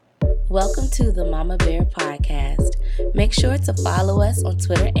Welcome to the Mama Bear Podcast. Make sure to follow us on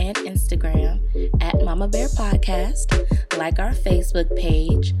Twitter and Instagram at Mama Bear Podcast. Like our Facebook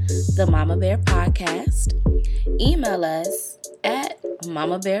page, The Mama Bear Podcast. Email us at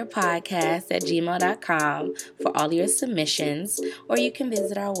mamabearpodcast@gmail.com for all your submissions, or you can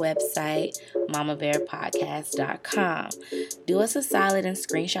visit our website, mamabearpodcast.com. Do us a solid and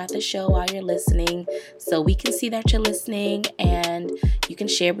screenshot the show while you're listening so we can see that you're listening and you can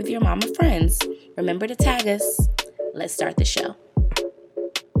share with your mama friends. Remember to tag us. Let's start the show.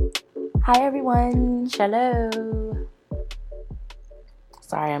 Hi, everyone. Hello.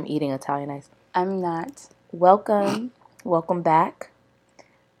 Sorry, I'm eating Italian ice. I'm not. Welcome back.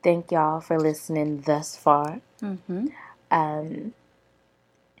 Thank y'all for listening thus far.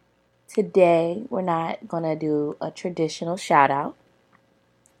 Today, we're not going to do a traditional shout out.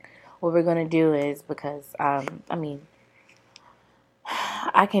 What we're going to do is because, I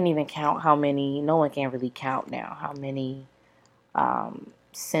can't even count how many, no one can really count now, how many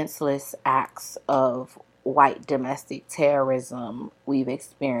senseless acts of white domestic terrorism we've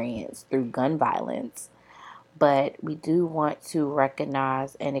experienced through gun violence. But we do want to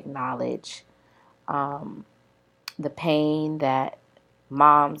recognize and acknowledge the pain that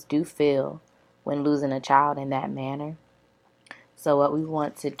moms do feel when losing a child in that manner. So what we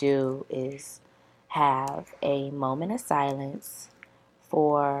want to do is have a moment of silence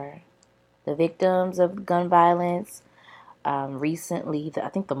for the victims of gun violence. Recently, I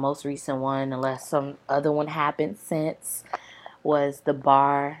think the most recent one, unless some other one happened since, was the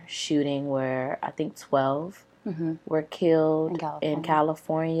bar shooting where I think 12 were killed in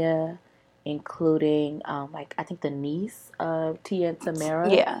California, including I think the niece of Tia and Tamara.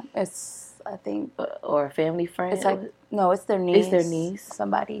 Yeah, it's I think or a family friend. It's no, it's their niece. It's their niece.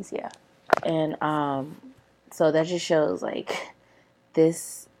 Somebody's, yeah. And so that just shows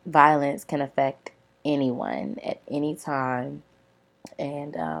this violence can affect anyone at any time,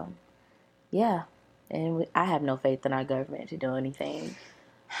 and I have no faith in our government to do anything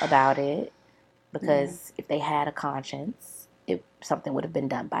about it, because if they had a conscience, something would have been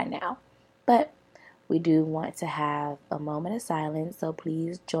done by now. But we do want to have a moment of silence, so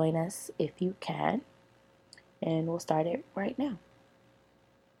please join us if you can, and we'll start it right now.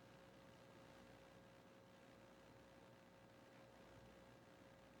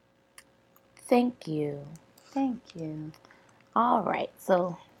 Thank you. Thank you. All right,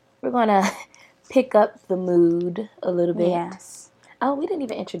 so we're going to pick up the mood a little bit. Yes. Oh, we didn't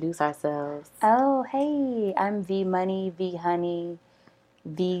even introduce ourselves. Oh, hey, I'm V Money, V Honey,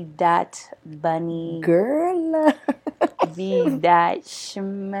 V dot Bunny. Girl. V dot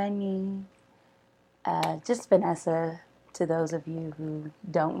Shmoney. Just Vanessa, to those of you who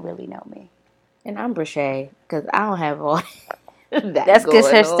don't really know me. And I'm Brashay, because I don't have all That's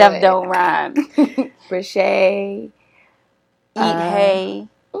because her stuff don't rhyme. Brashay. Eat hay.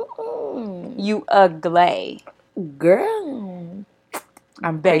 You ugly. Girl.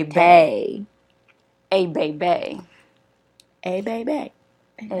 I'm baby. A baby. A baby.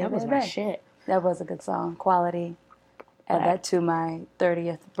 That was my shit. That was a good song. Quality. Add that to my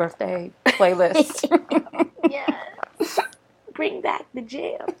 30th birthday playlist. Yes. Bring back the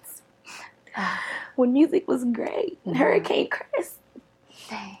jams. When music was great. Hurricane Chris.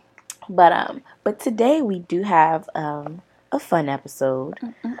 Dang. But today we do have a fun episode.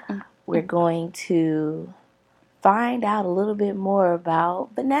 We're going to find out a little bit more about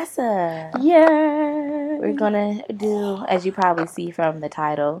Vanessa. Yeah. We're gonna do, as you probably see from the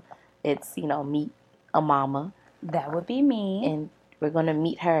title, it's meet a mama. That would be me. And we're gonna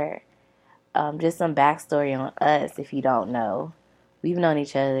meet her. Just some backstory on us, if you don't know. We've known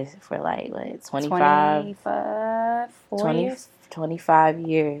each other for 25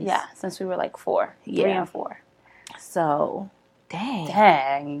 years. Yeah, since we were 4. Yeah. 3 and 4. So,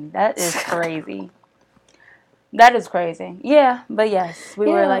 dang. That is crazy. That is crazy. Yeah, but yes, we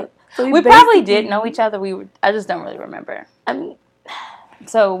were so we probably did know each other. I just don't really remember.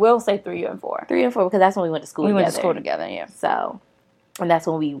 So we'll say 3 and 4. 3 and 4, because that's when we went to school together. We went to school together, yeah. So, and that's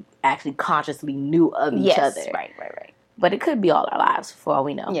when we actually consciously knew of each other. Right. But it could be all our lives, for all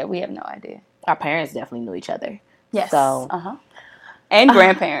we know. Yeah, we have no idea. Our parents definitely knew each other. Yes. So, and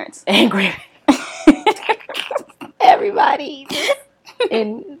grandparents. Everybody. Yeah.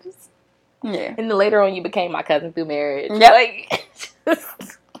 And then later on, you became my cousin through marriage. Yep.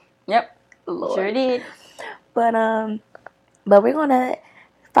 Yep. Lord. Sure did. But we're gonna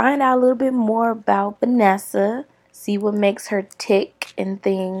find out a little bit more about Vanessa. See what makes her tick and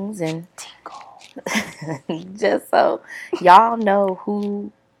things, and just so y'all know who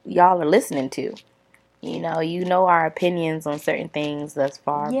y'all are listening to. You know our opinions on certain things thus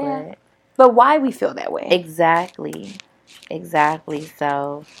far, but why we feel that way. Exactly.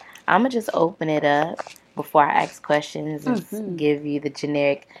 So I'm going to just open it up before I ask questions and give you the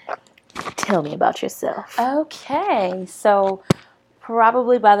generic, tell me about yourself. Okay. So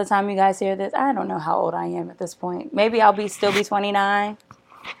probably by the time you guys hear this, I don't know how old I am at this point. Maybe I'll still be 29.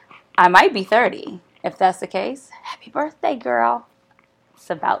 I might be 30. If that's the case, happy birthday, girl. It's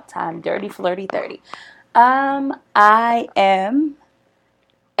about time. Dirty, flirty 30. I am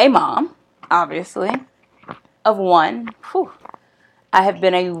a mom, obviously, of one. Whew. I have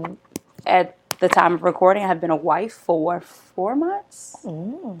been at the time of recording, I have been a wife for 4 months.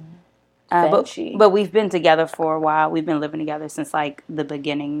 But we've been together for a while. We've been living together since like the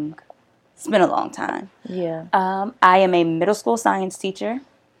beginning. It's been a long time. Yeah. I am a middle school science teacher.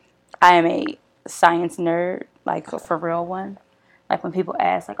 I am a science nerd, like for real one. Like when people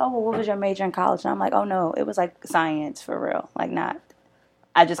ask, like, oh, well, what was your major in college? And I'm like, oh, no, it was like science for real. Like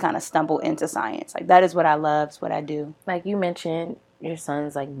I just kind of stumbled into science. Like that is what I love. It's what I do. Like you mentioned your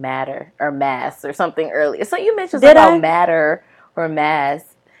son's like matter or mass or something earlier. So you mentioned something about matter or mass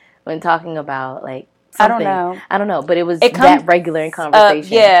when talking about like something. I don't know, but it was that regular in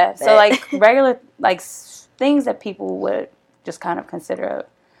conversation. Yeah, so like regular, like things that people would just kind of consider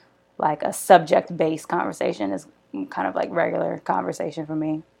like a subject-based conversation is kind of like regular conversation for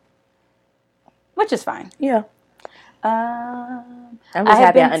me, which is fine. Yeah. I'm just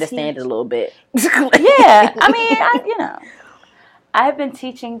happy I understand it a little bit. Yeah, I mean, I have been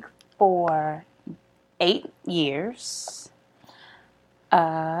teaching for 8 years.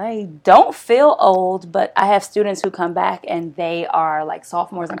 I don't feel old, but I have students who come back and they are like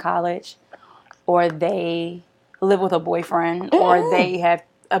sophomores in college, or they live with a boyfriend, or they have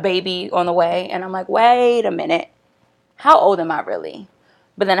a baby on the way, and I'm like, wait a minute, how old am I really?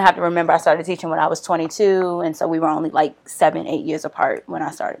 But then I have to remember I started teaching when I was 22, and so we were only like 7-8 years apart when I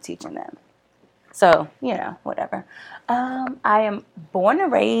started teaching them. So, whatever. I am born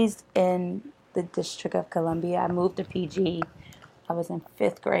and raised in the District of Columbia. I moved to PG. I was in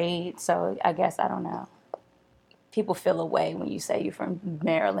 5th grade, so I guess, I don't know. People feel a way when you say you're from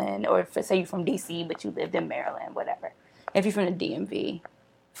Maryland, or say you're from D.C., but you lived in Maryland, whatever. If you're from the DMV,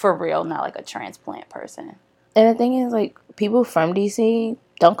 for real, not like a transplant person. And the thing is, like, people from D.C.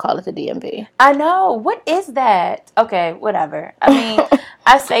 don't call it the DMV. I know. What is that? Okay, whatever. I mean,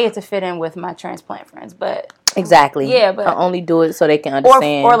 I say it to fit in with my transplant friends, but... Exactly. Yeah, but... I only do it so they can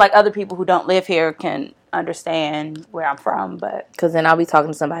understand. Or like other people who don't live here can understand where I'm from, but... Because then I'll be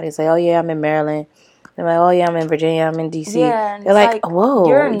talking to somebody and say, oh, yeah, I'm in Maryland. They're like, oh, yeah, I'm in Virginia, I'm in D.C. Yeah, they're like, whoa,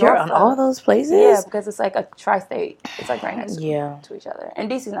 you're on all those places? Yeah, because it's like a tri-state. It's like right next to each other. And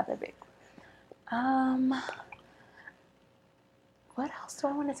D.C.'s not that big. What else do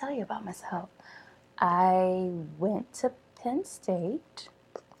I want to tell you about myself? I went to Penn State.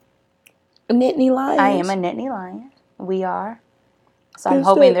 Nittany Lions. I am a Nittany Lion. We are. So I'm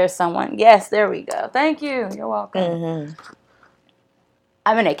hoping there's someone. Yes, there we go. Thank you. You're welcome. Mm-hmm.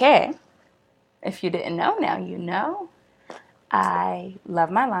 I'm an AK. If you didn't know, now you know. I love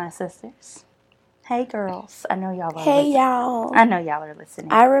my Lion sisters. Hey, girls. I know y'all are listening. Y'all. I know y'all are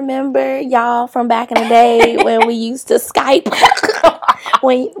listening. I remember y'all from back in the day when we used to Skype.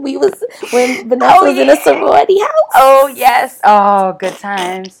 when Vanessa was in a sorority house. Oh, yes. Oh, good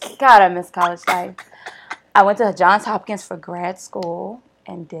times. God, I miss college life. I went to Johns Hopkins for grad school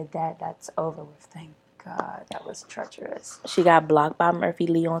and did that. That's over with. Thank God. That was treacherous. She got blocked by Murphy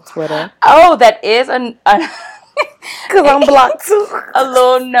Lee on Twitter. Oh, that is because I'm blocked too. A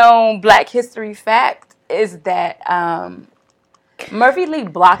little known Black history fact is that Murphy Lee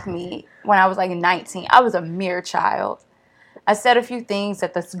blocked me when I was like 19. I was a mere child. I said a few things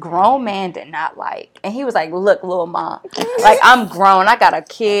that this grown man did not like. And he was like, look, little mom, like I'm grown. I got a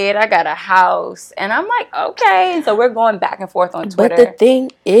kid. I got a house. And I'm like, okay. And so we're going back and forth on Twitter. But the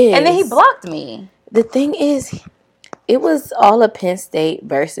thing is. And then he blocked me. The thing is, it was all of Penn State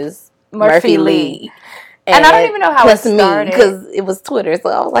versus Murphy Lee. And I don't even know how it started. Because it was Twitter. So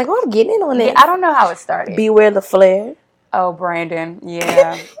I was like, well, I'm getting in on it. Yeah, I don't know how it started. Beware the flare. Oh, Brandon.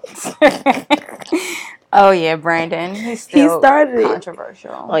 Yeah. Oh, yeah, Brandon. He started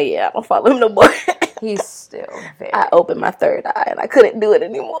controversial. Oh, yeah. I don't follow him no more. He's still very... I opened my third eye and I couldn't do it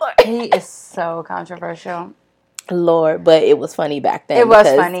anymore. He is so controversial. Lord, but it was funny back then. It was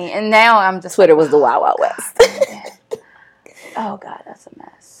funny. And now I'm just... Twitter was the Wild Wild West. Oh, God, that's a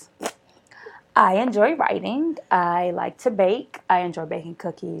mess. I enjoy writing. I like to bake. I enjoy baking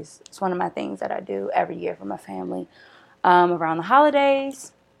cookies. It's one of my things that I do every year for my family. Around the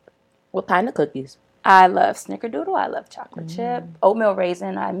holidays. What kind of cookies? I love snickerdoodle. I love chocolate chip. Oatmeal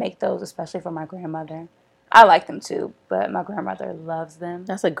raisin. I make those especially for my grandmother. I like them too, but my grandmother loves them.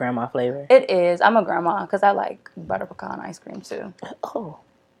 That's a grandma flavor. It is. I'm a grandma because I like butter pecan ice cream too. Oh.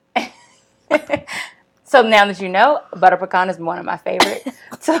 So now that you know, butter pecan is one of my favorite.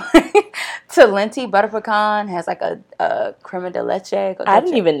 Talenti butter pecan has like a crema de leche. I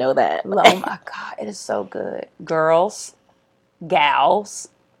didn't even know that. Oh my God, it is so good. Girls, gals,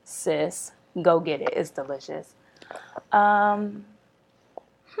 sis, go get it. It's delicious.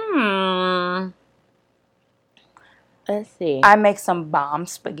 Let's see. I make some bomb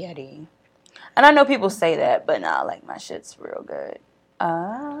spaghetti. And I know people say that, but nah, like my shit's real good.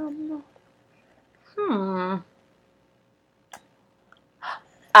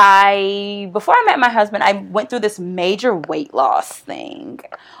 Before I met my husband, I went through this major weight loss thing,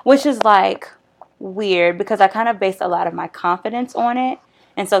 which is like weird because I kind of based a lot of my confidence on it.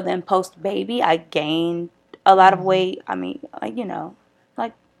 And so then post baby, I gained a lot of weight. I mean, like,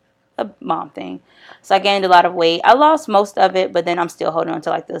 like a mom thing. So I gained a lot of weight. I lost most of it, but then I'm still holding on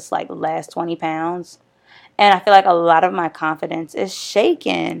to like this like last 20 pounds. And I feel like a lot of my confidence is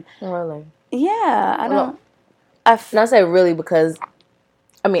shaken. Really? Yeah, I don't. Not say really because,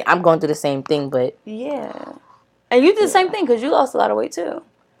 I mean, I'm going through the same thing, but. Yeah. And you did the same thing because you lost a lot of weight too.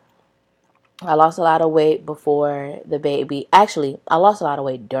 I lost a lot of weight before the baby. Actually, I lost a lot of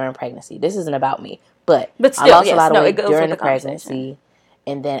weight during pregnancy. This isn't about me, but still, I lost a lot of weight during the pregnancy.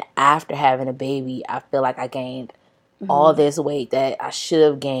 And then after having a baby, I feel like I gained all this weight that I should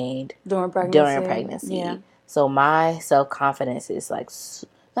have gained during pregnancy. Yeah. So my self-confidence is like,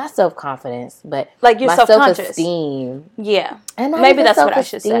 not self-confidence, but like your my self-esteem. Yeah. And maybe that's what I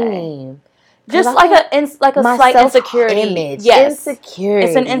should say. Just like a slight insecurity. Image. Yes. Insecurity.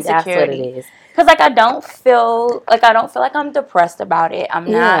 It's an insecurity. That's what it is. Because like I don't feel like I'm depressed about it. I'm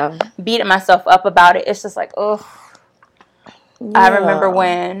not beating myself up about it. It's just like, ugh. Yeah. I remember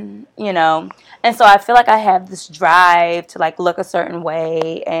when, and so I feel like I have this drive to like look a certain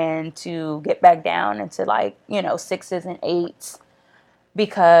way and to get back down into like, 6s and 8s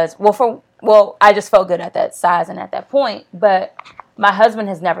because, I just felt good at that size and at that point, but my husband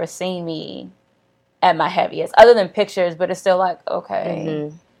has never seen me at my heaviest other than pictures, but it's still like,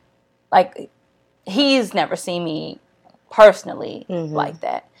 okay, like he's never seen me personally like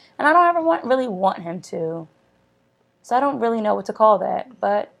that. And I don't ever really want him to. So I don't really know what to call that,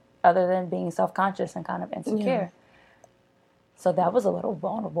 but other than being self-conscious and kind of insecure. So that was a little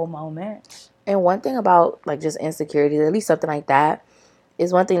vulnerable moment. And one thing about like just insecurity, at least something like that,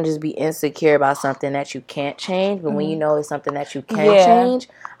 is one thing to just be insecure about something that you can't change, but when you know it's something that you can change,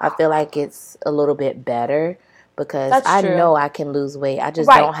 I feel like it's a little bit better because I know I can lose weight. I just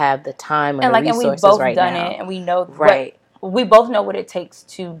don't have the time and the resources right now. And we both done it, and we know we both know what it takes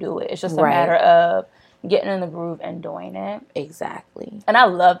to do it. It's just a matter of getting in the groove and doing it. Exactly. And I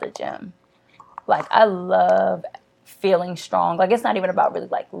love the gym. Like, I love feeling strong. Like, it's not even about really,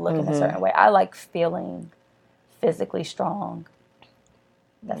 like, looking a certain way. I like feeling physically strong.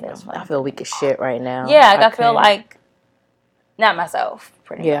 That feels fun. I feel weak as shit right now. Yeah, I feel like, not myself,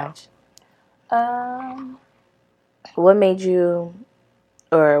 pretty much. What made you,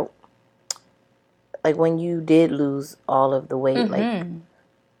 or, like, when you did lose all of the weight, like,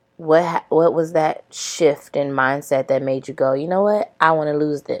 what was that shift in mindset that made you go, you know what, I want to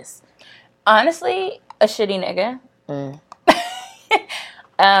lose this? Honestly, a shitty nigga.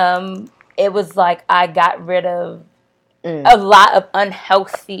 It was like I got rid of a lot of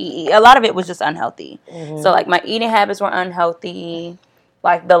a lot of it was just unhealthy. So like my eating habits were unhealthy.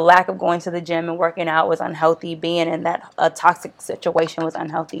 Like the lack of going to the gym and working out was unhealthy. Being in a toxic situation was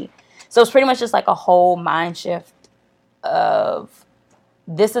unhealthy. So it's pretty much just like a whole mind shift of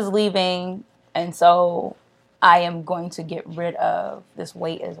this is leaving, and so I am going to get rid of this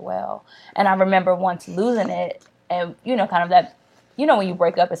weight as well. And I remember once losing it, and kind of that, when you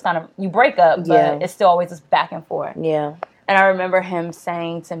break up, it's kind of, you break up, but it's still always this back and forth. Yeah. And I remember him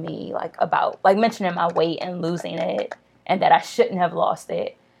saying to me, like, about, like, mentioning my weight and losing it, and that I shouldn't have lost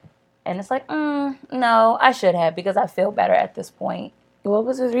it. And it's like, no, I should have, because I feel better at this point. What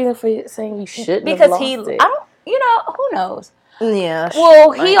was his reason for saying you shouldn't have lost it? Because who knows? Yeah.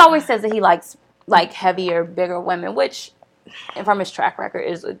 Well, he always says that he likes, like, heavier, bigger women, which, from his track record,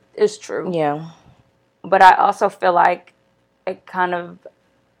 is true. Yeah. But I also feel like it kind of,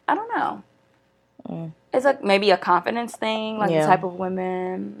 I don't know. It's like maybe a confidence thing, like the type of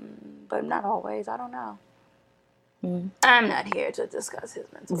women, but not always. I don't know. I'm not here to discuss his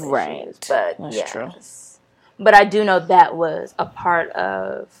mental issues, but that's true. But I do know that was a part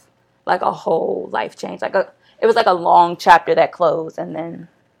of like a whole life change. It was like a long chapter that closed, and then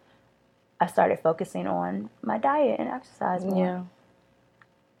I started focusing on my diet and exercise more. Yeah.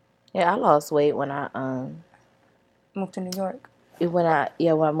 Yeah, I lost weight when I moved to New York. When I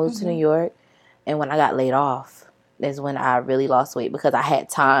moved to New York, and when I got laid off, is when I really lost weight because I had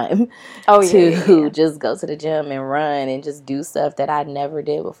time to just go to the gym and run and just do stuff that I never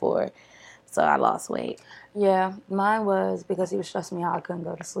did before. So I lost weight. Yeah, mine was because he was stressing me out. I couldn't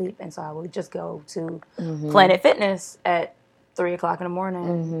go to sleep, and so I would just go to Planet Fitness at 3:00 in the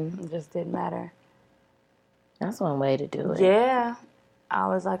morning. It just didn't matter. That's one way to do it. Yeah. I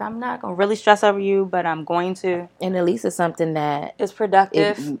was like, I'm not going to really stress over you, but I'm going to. And at least it's something that is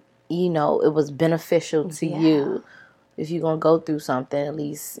productive. It was beneficial to you. If you're going to go through something, at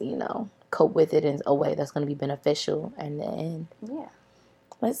least, cope with it in a way that's going to be beneficial in the end. Yeah.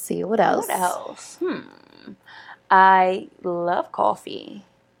 Let's see. What else? I love coffee.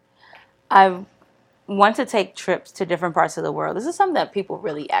 I want to take trips to different parts of the world. This is something that people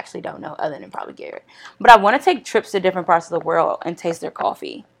really actually don't know other than probably Garrett. But I want to take trips to different parts of the world and taste their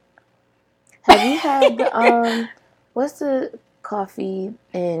coffee. Have you had what's the coffee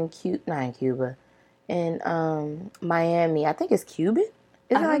not in Cuba, in Miami? I think it's Cuban.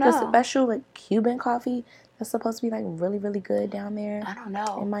 Isn't it like a special like Cuban coffee that's supposed to be like really, really good down there? I don't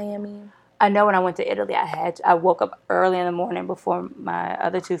know. In Miami. I know when I went to Italy, I woke up early in the morning before my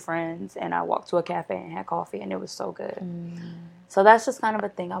other two friends, and I walked to a cafe and had coffee, and it was so good. So that's just kind of a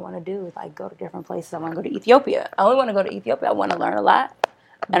thing I want to do, is like go to different places. I want to go to Ethiopia. I only want to go to Ethiopia. I want to learn a lot,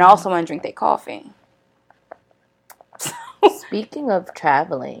 and I also want to drink their coffee. Speaking of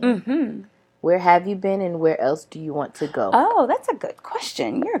traveling, where have you been, and where else do you want to go? Oh, that's a good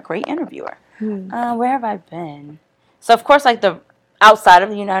question. You're a great interviewer. Where have I been? So of course, like the outside of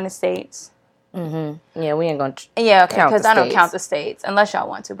the United States. Yeah, we ain't gonna. Because I don't count the states unless y'all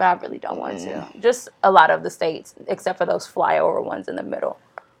want to, but I really don't want to. Just a lot of the states, except for those flyover ones in the middle.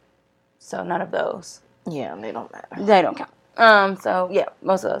 So none of those. Yeah, they don't matter. They don't count. So yeah,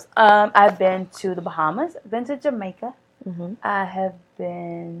 most of those. I've been to the Bahamas. I've been to Jamaica. I have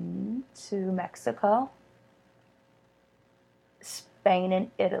been to Mexico, Spain,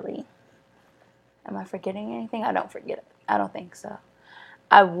 and Italy. Am I forgetting anything? I don't think so.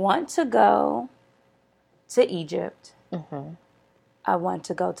 I want to go to Egypt. I want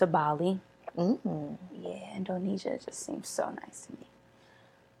to go to Bali. Yeah, Indonesia just seems so nice to me.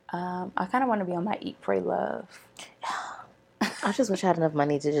 I kind of want to be on my Eat, Pray, Love. I just wish I had enough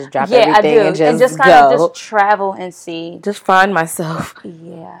money to just drop everything and just kind of just travel and see. Just find myself.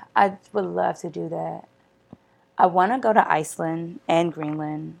 Yeah, I would love to do that. I want to go to Iceland and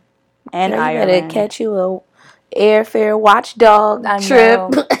Greenland and Ireland. You better catch you a airfare watchdog trip.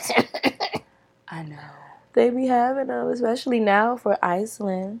 I know. They be having them, especially now for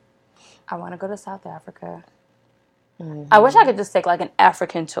Iceland. I want to go to South Africa. I wish I could just take like an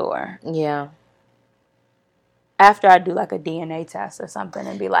African tour. Yeah. After I do like a DNA test or something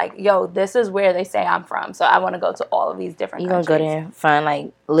and be like, yo, this is where they say I'm from. So I want to go to all of these different countries. You're going to go there and find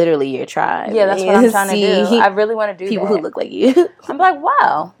like literally your tribe. Yeah, that's what I'm trying to do. I really want to do people who look like you. I'm like,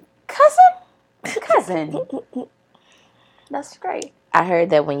 wow, cousin. That's great. I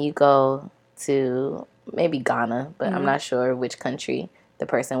heard that when you go to maybe Ghana, but I'm not sure which country the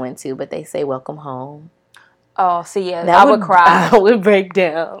person went to, but they say welcome home. Oh, see, yeah, I would cry. I would break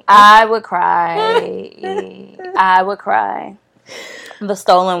down. I would cry. I would cry. The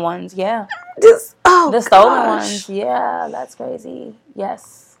stolen ones, yeah. The stolen ones, yeah, that's crazy.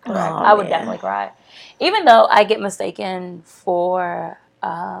 Yes, correct. I would definitely cry. Even though I get mistaken for,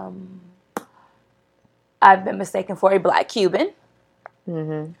 I've been mistaken for a black Cuban.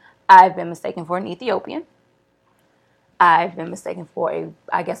 I've been mistaken for an Ethiopian. I've been mistaken for a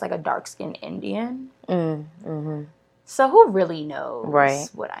dark-skinned Indian. So who really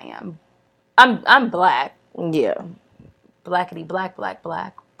knows what I am? I'm black. Yeah. Blackity black.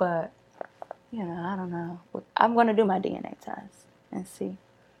 But, I don't know. I'm going to do my DNA test and see.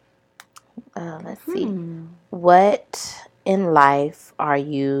 Let's see. What in life are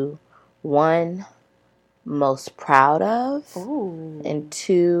you, one, most proud of, and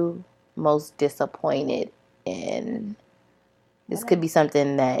two, most disappointed in? This could be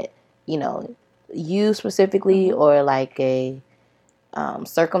something that, you specifically or like a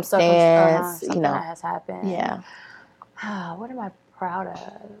circumstance, something that has happened. Yeah. What am I proud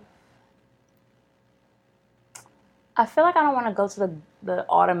of? I feel like I don't want to go to the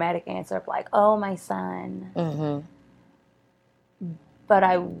automatic answer of like, oh, my son. But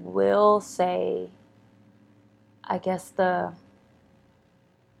I will say, I guess the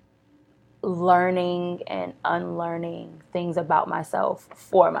learning and unlearning things about myself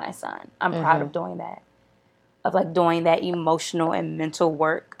for my son. I'm proud of doing that. Of like doing that emotional and mental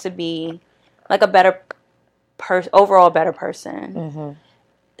work to be like a better overall better person.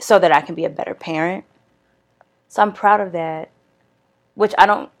 so that I can be a better parent. So I'm proud of that, which I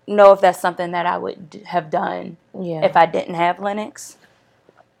don't know if that's something that I would have done if I didn't have Lennox.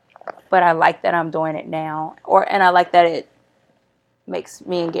 But I like that I'm doing it now. And I like that it makes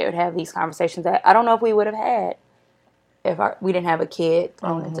me and Garrett have these conversations that I don't know if we would have had if we didn't have a kid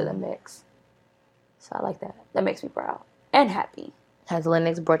thrown into the mix. So I like that. That makes me proud and happy. Has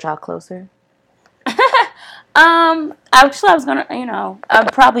Lennox brought y'all closer? Actually, I was gonna, I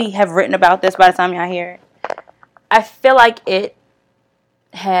probably have written about this by the time y'all hear it. I feel like it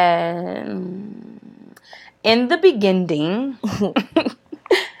had, in the beginning,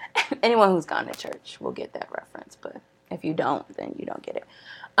 anyone who's gone to church will get that reference, but if you don't, then you don't get it.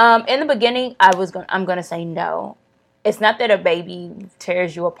 In the beginning, I'm gonna say no. It's not that a baby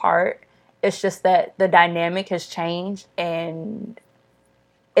tears you apart. It's just that the dynamic has changed, and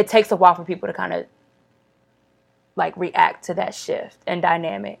it takes a while for people to kind of like react to that shift and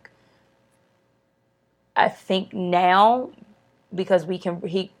dynamic. I think now, because we can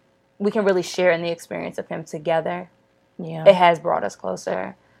really share in the experience of him together. Yeah, it has brought us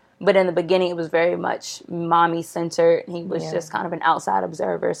closer. But in the beginning, it was very much mommy-centered. He was just kind of an outside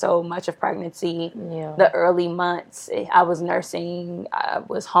observer. So much of pregnancy, the early months, I was nursing. I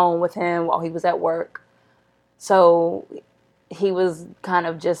was home with him while he was at work. So he was kind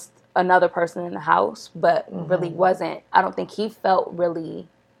of just another person in the house, but really wasn't. I don't think he felt really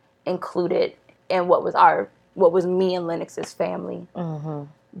included in what was me and Lennox's family.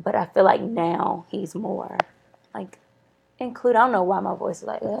 But I feel like now he's more like include. I don't know why my voice is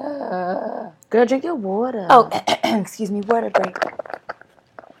like, Girl, drink your water. Oh, excuse me, water break.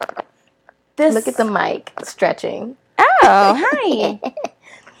 Look at the mic stretching. Oh, hi.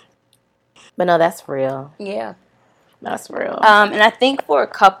 But no, that's real. Yeah, that's real. And I think for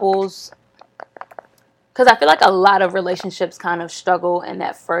couples, because I feel like a lot of relationships kind of struggle in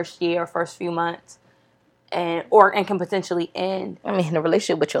that first year or first few months. And can potentially end. I mean, the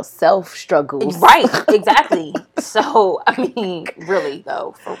relationship with yourself struggles. Right, exactly. So, I mean, really,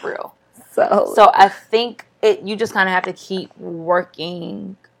 though, for real. So I think you just kind of have to keep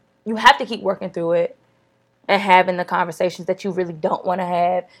working. You have to keep working through it and having the conversations that you really don't want to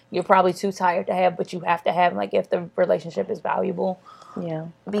have. You're probably too tired to have, but you have to have, like, if the relationship is valuable. Yeah.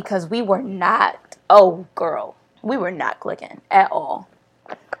 Because we were not clicking at all.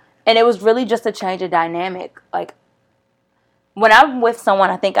 And it was really just a change of dynamic. Like, when I'm with someone,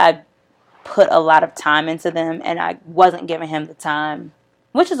 I think I put a lot of time into them, and I wasn't giving him the time,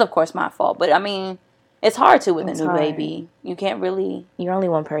 which is, of course, my fault. But, I mean, it's hard to with a new baby. You can't really... You're only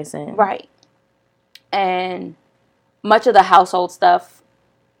one person. Right. And much of the household stuff,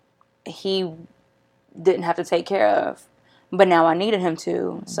 he didn't have to take care of. But now I needed him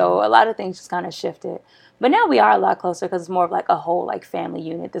to. So a lot of things just kind of shifted. But now we are a lot closer because it's more of like a whole like family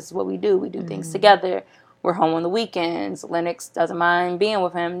unit. This is what we do. We do things together. We're home on the weekends. Lennox doesn't mind being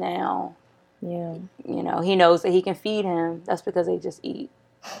with him now. Yeah. He knows that he can feed him. That's because they just eat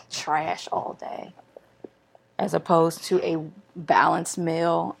trash all day. As opposed to a balanced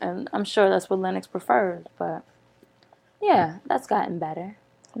meal. And I'm sure that's what Lennox prefers. But yeah, that's gotten better.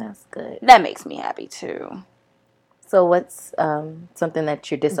 That's good. That makes me happy too. So what's something that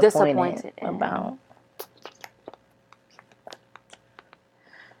you're disappointed about?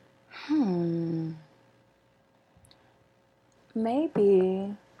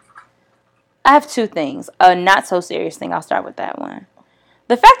 Maybe. I have two things. A not so serious thing. I'll start with that one.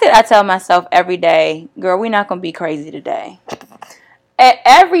 The fact that I tell myself every day, girl, we're not going to be crazy today.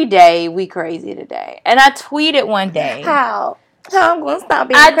 Every day, we crazy today. And I tweeted one day. How I'm going to stop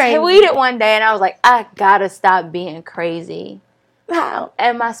being crazy? I tweeted one day and I was like, I got to stop being crazy. How?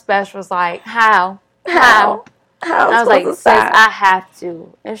 And my special was like, how? How? And I was like, sis, I have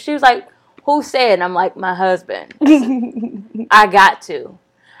to. And she was like, who said? And I'm like, my husband. I got to.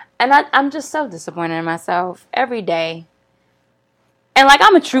 And I'm just so disappointed in myself every day. And like,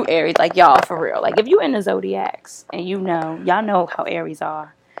 I'm a true Aries, like y'all, for real. Like, if you in the zodiacs and y'all know how Aries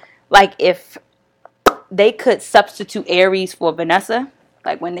are. Like, if they could substitute Aries for Vanessa,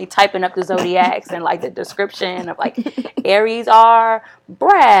 like when they typing up the zodiacs and like the description of like Aries are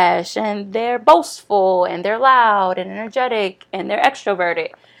brash and they're boastful and they're loud and energetic and they're extroverted.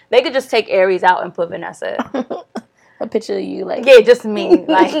 They could just take Aries out and put Vanessa. A picture of you, like, yeah, just me,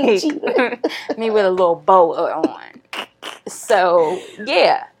 like me with a little bow on. So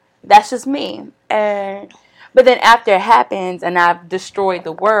yeah, that's just me. But then after it happens and I've destroyed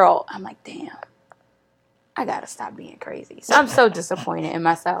the world, I'm like, damn, I gotta stop being crazy. So I'm so disappointed in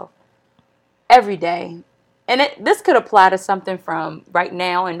myself every day. And this could apply to something from right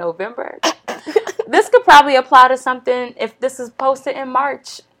now in November. This could probably apply to something if this is posted in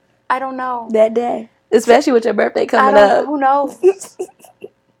March I don't know. That day. Especially with your birthday coming up. Who knows?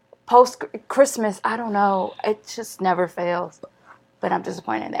 Post-Christmas, I don't know. It just never fails. But I'm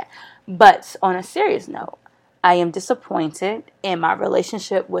disappointed in that. But on a serious note, I am disappointed in my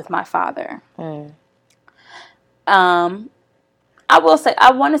relationship with my father. I will say,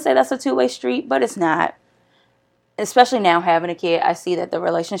 I want to say that's a two-way street, but it's not. Especially now having a kid, I see that the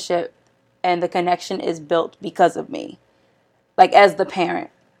relationship and the connection is built because of me. Like, as the parent.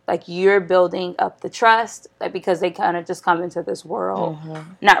 Like, you're building up the trust, like, because they kind of just come into this world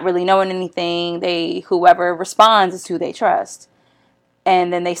not really knowing anything. Whoever responds is who they trust.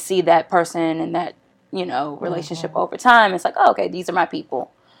 And then they see that person and that, relationship over time. It's like, oh, okay, these are my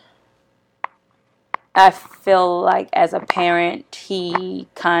people. I feel like as a parent, he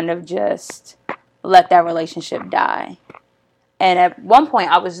kind of just let that relationship die. And at one point,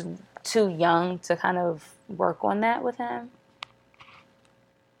 I was too young to kind of work on that with him.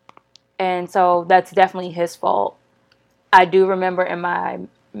 And so that's definitely his fault. I do remember in my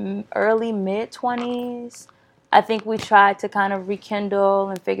early mid-20s, I think we tried to kind of rekindle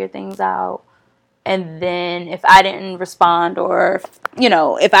and figure things out. And then if I didn't respond or,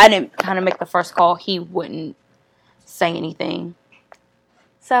 if I didn't kind of make the first call, he wouldn't say anything.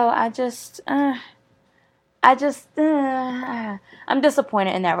 So I'm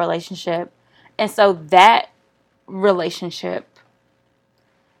disappointed in that relationship. And so that relationship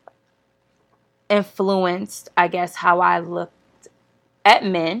influenced, I guess, how I looked at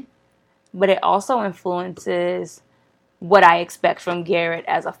men, but it also influences what I expect from Garrett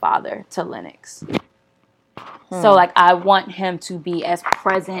as a father to Lennox. So, like, I want him to be as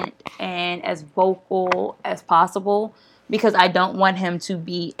present and as vocal as possible because I don't want him to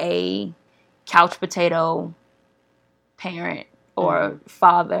be a couch potato parent or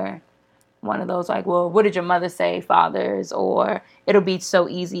father. One of those, like, well, what did your mother say, fathers? Or it'll be so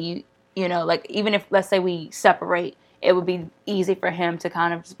easy, like, even if, let's say we separate, it would be easy for him to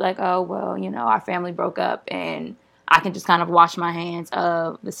kind of just be like, oh, well, our family broke up and I can just kind of wash my hands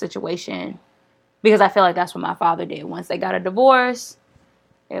of the situation. Because I feel like that's what my father did. Once they got a divorce,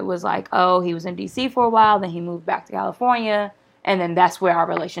 it was like, oh, he was in D.C. for a while, then he moved back to California, and then that's where our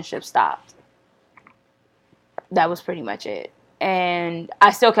relationship stopped. That was pretty much it. And I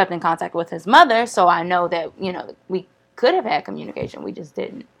still kept in contact with his mother, so I know that, we could have had communication. We just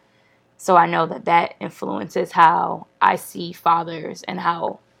didn't. So I know that that influences how I see fathers and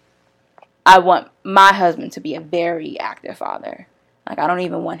how I want my husband to be a very active father. Like, I don't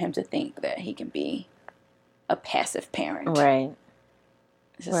even want him to think that he can be a passive parent. Right.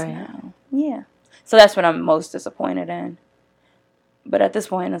 Just no. Yeah. So that's what I'm most disappointed in. But at this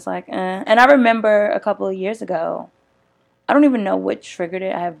point, it's like, And I remember a couple of years ago, I don't even know what triggered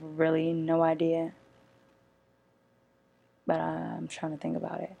it. I have really no idea. But I'm trying to think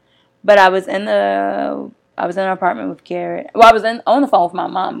about it. But I was in an apartment with Garrett. Well, I was on the phone with my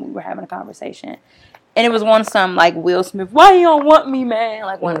mom. We were having a conversation. And it was one of some, like, Will Smith, why you don't want me, man?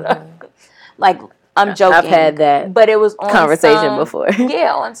 Like, one of the, like, I'm joking. I've had that but it was on conversation before.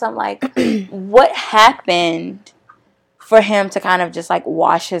 Yeah, on some, like, what happened for him to kind of just, like,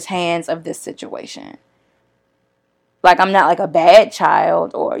 wash his hands of this situation? Like, I'm not, like, a bad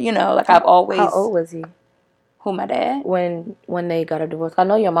child or, like, I've always... How old was he? Who, my dad? When they got a divorce. I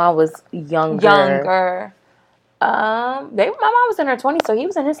know your mom was younger. My mom was in her 20s, so he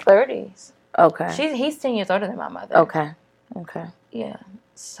was in his 30s. Okay. He's 10 years older than my mother. Okay. Yeah.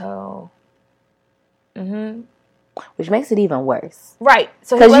 So. Which makes it even worse. Right.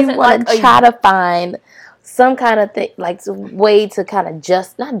 So because you want to try to find some kind of thing, like a way to kind of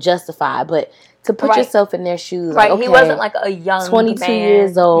not justify, but to put yourself in their shoes. Right. Like, okay, he wasn't like a young 22 man.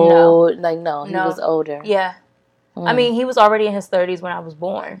 years old. No. Like, no, he was older. Yeah. I mean, he was already in his 30s when I was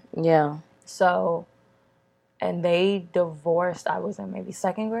born. Yeah. So, and they divorced. I was in maybe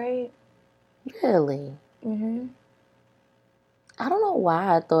second grade. Really? I don't know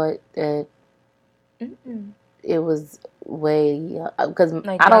why I thought that it was way... Because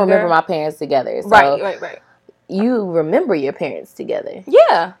I don't remember my parents together. So Right. You remember your parents together.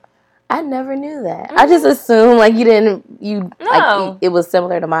 Yeah. I never knew that. I just assumed, like, you didn't... No. Like, it was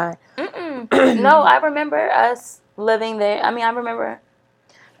similar to mine. No, I remember us living there. I mean, I remember...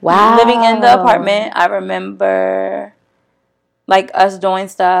 Wow. Living in the apartment. I remember... like, us doing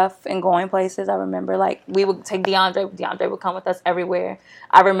stuff and going places. I remember, like, we would take DeAndre. DeAndre would come with us everywhere.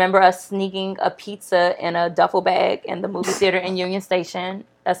 I remember us sneaking a pizza in a duffel bag in the movie theater in Union Station.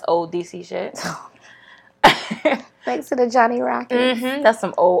 That's old DC shit. Thanks to the Johnny Rockets. That's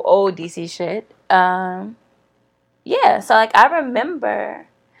some old DC shit. Yeah, so, like, I remember.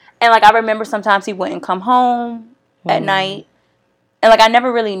 And, like, I remember sometimes he wouldn't come home at night. And, like, I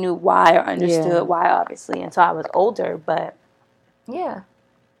never really knew why or understood why, obviously, until I was older. But, yeah.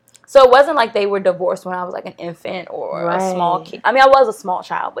 So, it wasn't like they were divorced when I was, like, an infant or a small kid. I mean, I was a small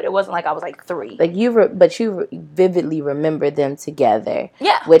child, but it wasn't like I was, like, 3. Like, you vividly remember them together.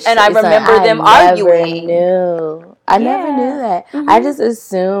 Yeah. And I remember them arguing. I never knew that. Mm-hmm. I just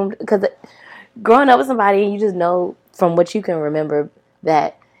assumed, because growing up with somebody, you just know from what you can remember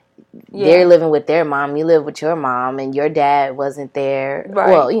that they're living with their mom, you live with your mom, and your dad wasn't there. Right.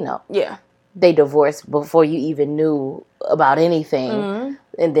 Well, you know. Yeah. They divorced before you even knew about anything. Mm-hmm.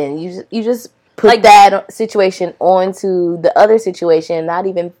 And then you just put like, that situation onto the other situation, not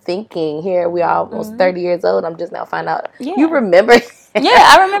even thinking, here we are almost 30 years old, I'm just now finding out. Yeah. You remember. Yeah,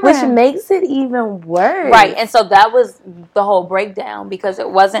 I remember. Which makes it even worse. Right. And so that was the whole breakdown, because it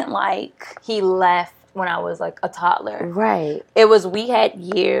wasn't like he left when I was like a toddler. Right. It was, we had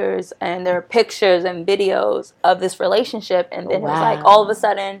years, and there were pictures and videos of this relationship, and then it was like all of a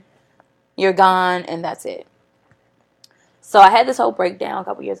sudden you're gone and that's it. So I had this whole breakdown a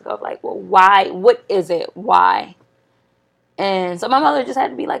couple years ago of like, well, why? What is it? Why? And so my mother just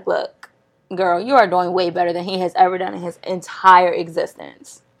had to be like, look, girl, you are doing way better than he has ever done in his entire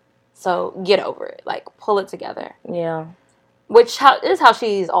existence. So get over it. Like, pull it together. Yeah. Which is how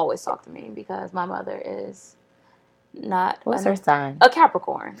she's always talked to me, because my mother is not... What's her sign? A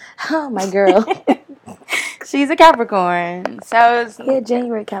Capricorn. Oh, my girl. She's a Capricorn. So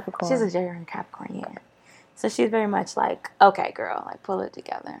January Capricorn. She's a January Capricorn, yeah. So she's very much like, okay, girl, like, pull it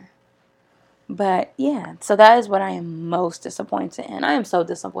together. But, yeah, so that is what I am most disappointed in. I am so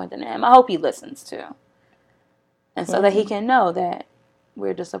disappointed in him. I hope he listens, too. And so that he can know that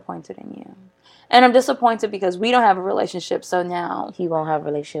we're disappointed in you. And I'm disappointed because we don't have a relationship, so now... He won't have a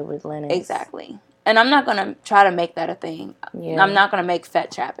relationship with Lennox. Exactly. And I'm not going to try to make that a thing. Yeah. I'm not going to make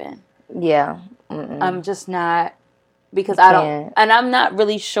fetch happen. Yeah. Mm-mm. I'm just not... Because I don't... And I'm not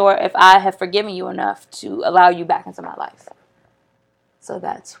really sure if I have forgiven you enough to allow you back into my life. So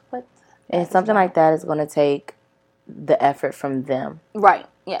that's what... And something like that is going to take the effort from them. Right.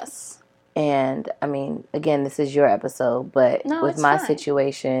 Yes. And, I mean, again, this is your episode, but with my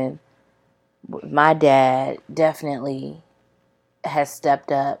situation... My dad definitely has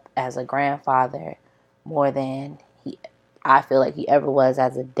stepped up as a grandfather more than I feel like he ever was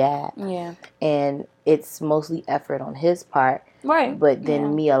as a dad. Yeah. And it's mostly effort on his part. Right. But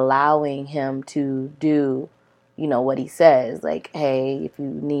then me allowing him to do, you know, what he says. Like, hey, if you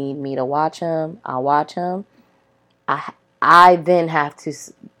need me to watch him, I'll watch him. I then have to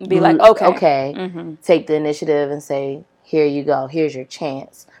be like, okay. Mm-hmm. Take the initiative and say, here you go. Here's your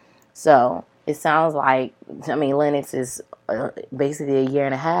chance. So... It sounds like, I mean, Lennox is basically a year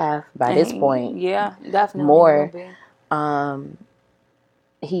and a half by this point. Yeah, definitely. More.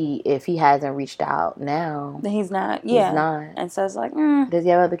 If he hasn't reached out now. Then he's not. Yeah. He's not. And so it's like, Does he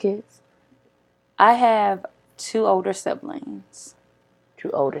have other kids? I have 2 older siblings.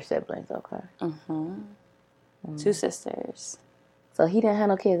 2 older siblings, okay. Mm-hmm. 2 sisters. So he didn't have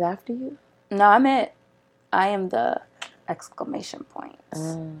no kids after you? No, I am the exclamation point.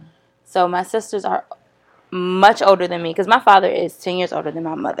 So my sisters are much older than me, because my father is 10 years older than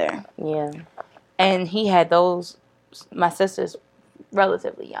my mother. Yeah. And he had my sisters,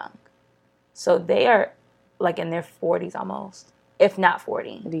 relatively young. So they are like in their 40s almost, if not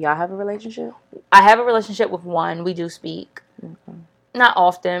 40. Do y'all have a relationship? I have a relationship with one. We do speak. Okay. Not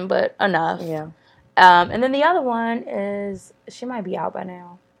often, but enough. Yeah. And then the other one is, she might be out by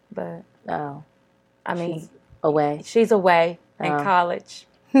now, but I mean, she's away in college.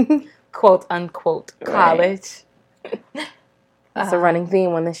 Quote unquote college. It's a running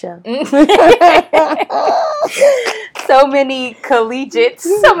theme on the show. So many collegiates,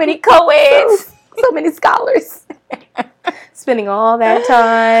 so many co-eds, so many scholars. Spending all that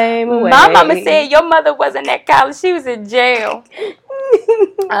time away. My mama said your mother wasn't at college, she was in jail.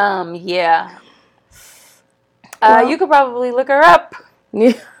 Yeah. You could probably look her up.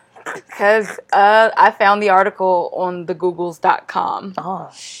 Yeah. Because I found the article on thegoogles.com. Oh,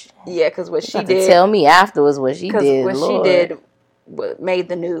 shit. Yeah, because what she did... tell me afterwards what she did. What she did made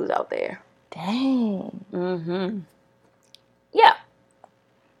the news out there. Dang. Mm-hmm. Yeah.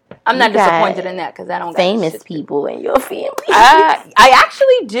 I'm not disappointed in that, because I don't got famous people in your family. I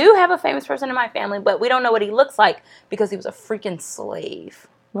actually do have a famous person in my family, but we don't know what he looks like because he was a freaking slave.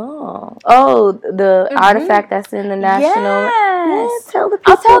 Oh, the artifact that's in the national. Yes. Yeah,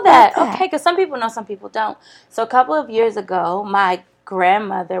 I'll tell that. Okay, because some people know, some people don't. So a couple of years ago, my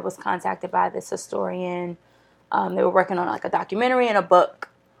grandmother was contacted by this historian. They were working on like a documentary and a book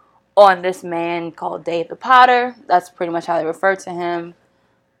on this man called Dave the Potter. That's pretty much how they refer to him.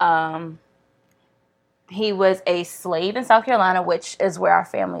 he was a slave in South Carolina, which is where our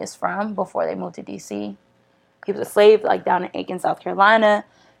family is from before they moved to D.C. He was a slave, like, down in Aiken, South Carolina,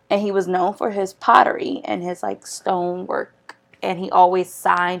 and he was known for his pottery and his, like, stone work, and he always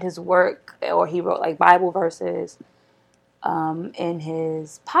signed his work, or he wrote, like, Bible verses in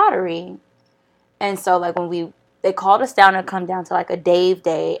his pottery. And so, like, when they called us down to come down to, like, a Dave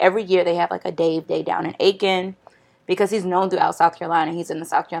Day. Every year they have, like, a Dave Day down in Aiken because he's known throughout South Carolina. He's in the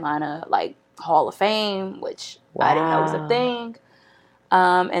South Carolina, like, Hall of Fame, which I didn't know was a thing.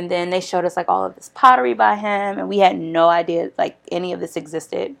 And then they showed us, like, all of this pottery by him, and we had no idea, like, any of this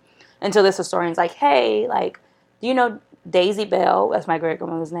existed until this historian's like, hey, like, do you know Daisy Bell? That's my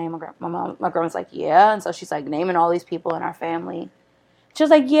great-grandmother's name. My grandma's like, yeah. And so she's, like, naming all these people in our family. She was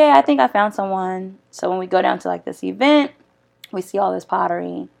like, yeah, I think I found someone. So when we go down to, like, this event, we see all this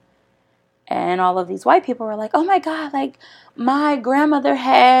pottery. And all of these white people were like, oh, my God, like, my grandmother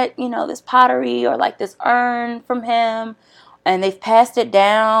had, you know, this pottery or, like, this urn from him. And they've passed it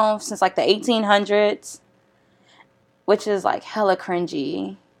down since, like, the 1800s. Which is, like, hella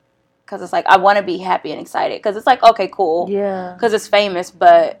cringy. Because it's like, I want to be happy and excited. Because it's like, okay, cool. Yeah. Because it's famous.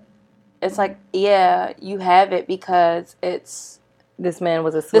 But it's like, yeah, you have it because it's... This man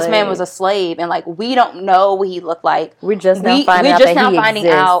was a slave. This man was a slave. And, like, we don't know what he looked like. We're just now finding out that he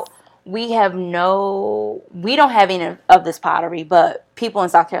exists. We don't have any of this pottery, but people in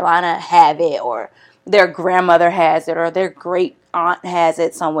South Carolina have it, or their grandmother has it, or their great aunt has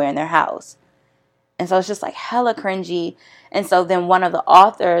it somewhere in their house. And so it's just, like, hella cringy. And so then one of the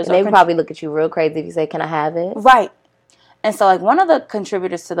authors... And they would probably look at you real crazy if you say, can I have it? Right. And so, like, one of the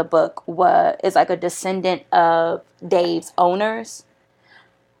contributors to the book is, like, a descendant of Dave's owners.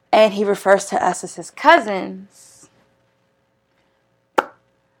 And he refers to us as his cousins.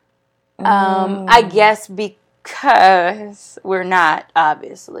 I guess because we're not,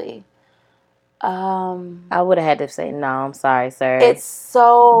 obviously. I would have had to say, no, I'm sorry, sir. It's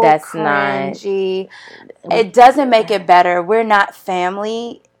so cringy. It doesn't make it better. We're not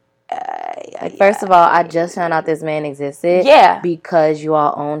family. First of all, I just found out this man existed. Yeah. Because you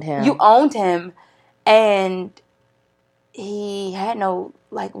all owned him. You owned him. And he had no,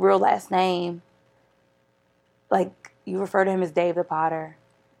 like, real last name. Like, you refer to him as Dave the Potter.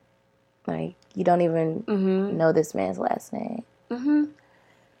 Like, you don't even know this man's last name. Mm-hmm.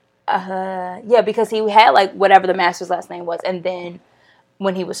 Yeah, because he had, like, whatever the master's last name was. And then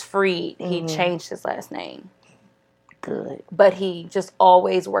when he was freed, he changed his last name. Good. But he just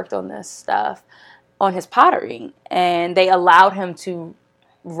always worked on this stuff, on his pottery. And they allowed him to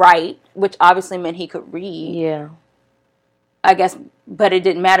write, which obviously meant he could read. Yeah. I guess, but it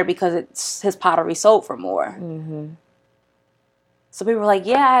didn't matter because his pottery sold for more. Mm-hmm. So people were like,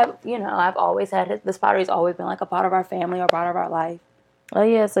 yeah, I've always had it. This pottery's always been, like, a part of our family or part of our life. Oh,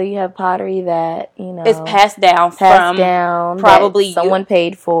 yeah, so you have pottery that, it's passed down probably someone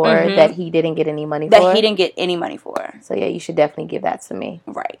paid for, that he didn't get any money for. That he didn't get any money for. So, yeah, you should definitely give that to me.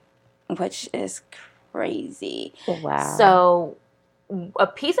 Right. Which is crazy. Wow. So, a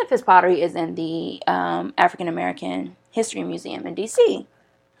piece of his pottery is in the African American History Museum in D.C.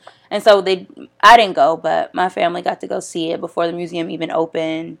 And so, I didn't go, but my family got to go see it before the museum even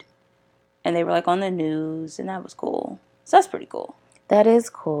opened. And they were, like, on the news, and that was cool. So, that's pretty cool. That is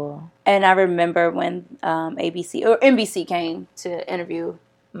cool. And I remember when ABC or NBC came to interview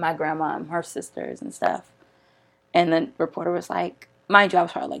my grandma and her sisters and stuff. And the reporter was like, mind you, I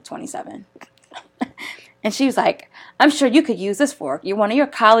was probably like 27. And she was like, I'm sure you could use this for one of your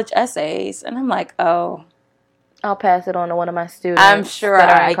college essays. And I'm like, oh. I'll pass it on to one of my students. I'm sure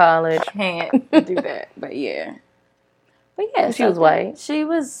that are in college. Can't do that. But yeah. She was white. She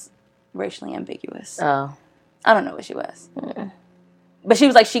was racially ambiguous. Oh. I don't know what she was. But she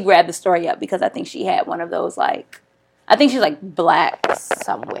was like, she grabbed the story up because I think she had one of those, like, I think she's, like, black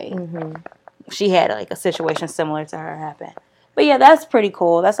some way. Mm-hmm. She had, like, a situation similar to her happen. But, yeah, that's pretty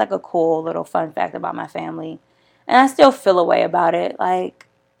cool. That's, like, a cool little fun fact about my family. And I still feel a way about it. Like,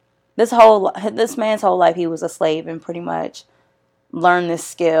 this man's whole life, he was a slave and pretty much learned this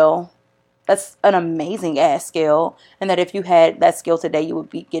skill. That's an amazing-ass skill. And that if you had that skill today, you would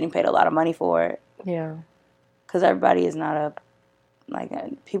be getting paid a lot of money for it. Yeah. Because everybody is not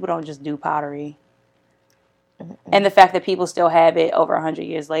people don't just do pottery. And the fact that people still have it over 100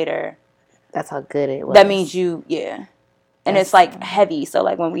 years later. That's how good it was. That means and it's, like, heavy. So,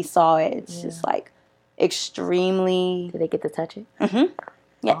 like, when we saw it, it's just, like, extremely. Did they get to touch it? Mm-hmm.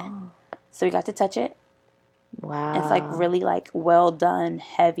 Yeah. Oh. So we got to touch it. Wow. It's, like, really, like, well done,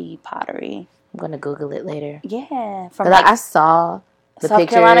 heavy pottery. I'm going to Google it later. Yeah. From, like, I saw the South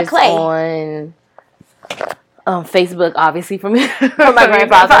pictures Carolina clay. Facebook, obviously, from my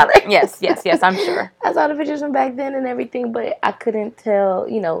grandfather. Yes, I'm sure. I saw the pictures from back then and everything, but I couldn't tell,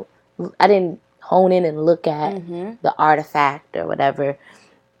 I didn't hone in and look at the artifact or whatever.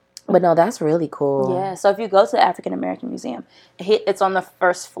 But no, that's really cool. Yeah, so if you go to the African American Museum, it's on the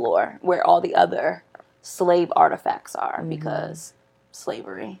first floor where all the other slave artifacts are because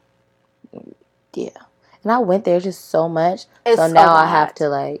slavery. Yeah. And I went there just so much. So now I have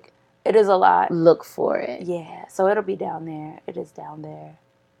to it is a lot. Look for it. Yeah, so it'll be down there. It is down there.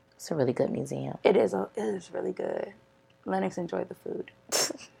 It's a really good museum. It is really good. Lennox enjoyed the food.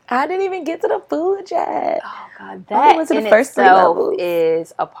 I didn't even get to the food yet. Oh God, that was in itself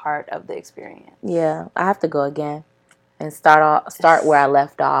is a part of the experience. Yeah, I have to go again and start where I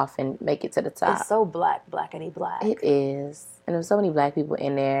left off and make it to the top. It's so blackety black. It is, and there's so many black people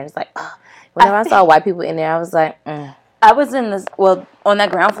in there. It's like, whenever I saw white people in there, I was like, I was in on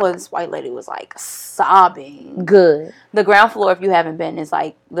that ground floor. This white lady was like sobbing. Good. The ground floor, if you haven't been, is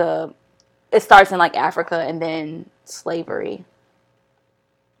like it starts in like Africa and then slavery.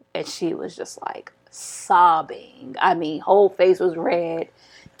 And she was just like sobbing. I mean, whole face was red,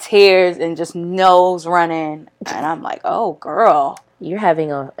 tears, and just nose running. And I'm like, oh, girl. You're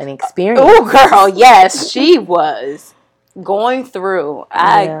having an experience. Oh, girl, yes, she was going through.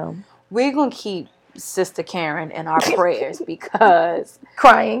 We're going to keep Sister Karen in our prayers because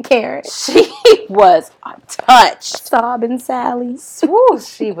crying Karen, she was touched. Sobbing Sally. Ooh,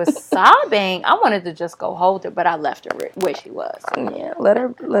 she was sobbing. I wanted to just go hold her, but I left her where she was. Yeah, let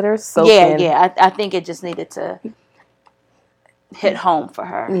her soak in. Yeah. I think it just needed to hit home for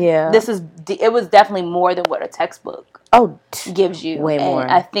her. Yeah, it was definitely more than what a textbook gives you. Way more.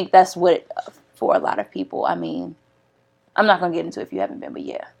 I think that's what for a lot of people. I mean, I'm not gonna get into it if you haven't been, but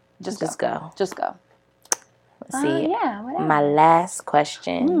yeah. Just go. Just go. Let's see. Yeah, whatever. My last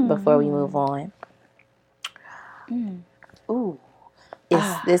question before we move on. Ooh.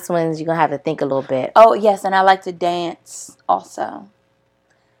 This one's you're going to have to think a little bit. Oh, yes, and I like to dance also.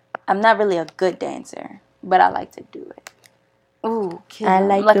 I'm not really a good dancer, but I like to do it. Ooh, I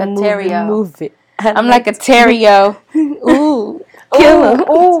like to move it. I'm like a Terrio. Ooh, kill him.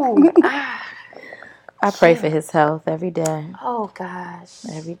 Ooh. I pray for his health every day. Oh, gosh.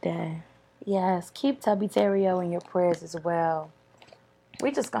 Every day. Yes, keep Tubby Terrio in your prayers as well.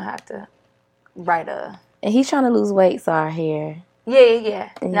 We just going to have to write a... And he's trying to lose weight, so I hear. Yeah.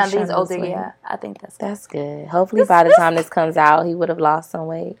 Now these older, I think that's good. Hopefully by the time this comes out, he would have lost some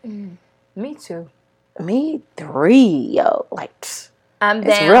weight. Me too. Me 3, yo. Like, I'm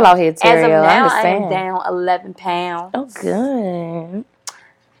it's down. real out here, Terrio. As of now, I understand. I'm down 11 pounds. Oh, good.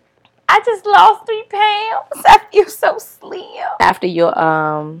 I just lost 3 pounds. I feel so slim. After your,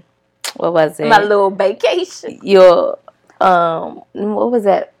 what was it? My little vacation. Your, what was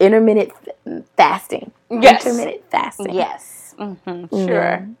that? Intermittent fasting. Yes. Intermittent fasting. Yes.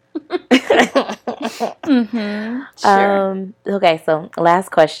 Sure. Sure. Okay, so last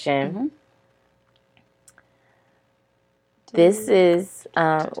question. This is,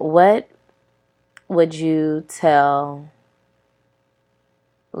 what would you tell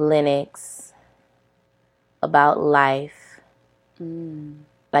Lennox about life?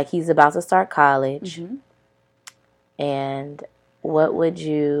 Like he's about to start college. And what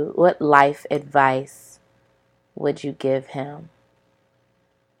life advice would you give him?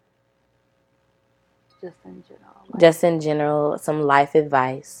 Just in general, some life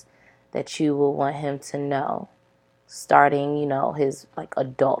advice that you will want him to know, starting, his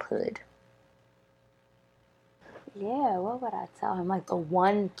adulthood. Yeah, what would I tell him? Like the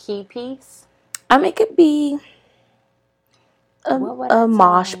one key piece? It could be a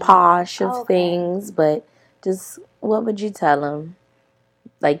mosh posh of things, but just what would you tell him?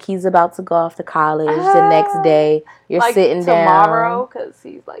 Like he's about to go off to college the next day. You're sitting down. Tomorrow, because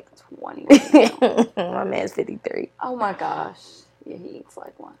he's 21. My man's 53. Oh my gosh. Yeah, he eats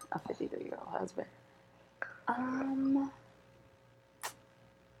like a 53-year-old husband.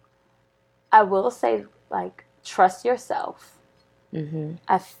 I will say, trust yourself.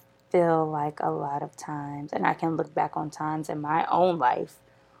 I feel like a lot of times, and I can look back on times in my own life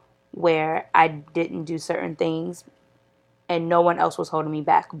where I didn't do certain things and no one else was holding me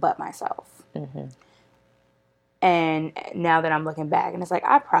back but myself. And now that I'm looking back, and it's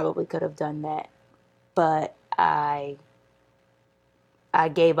I probably could have done that, but I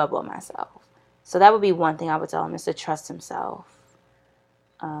gave up on myself. So that would be one thing I would tell him, is to trust himself.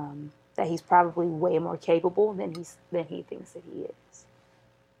 That he's probably way more capable than he thinks that he is.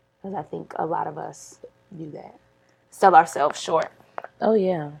 Because I think a lot of us do that. Sell ourselves short. Oh,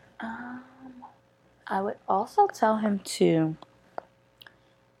 yeah. I would also tell him to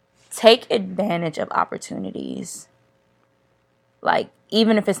take advantage of opportunities. Like,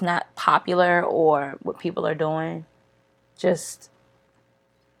 even if it's not popular or what people are doing, just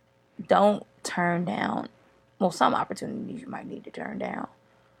don't turn down. Well, some opportunities you might need to turn down.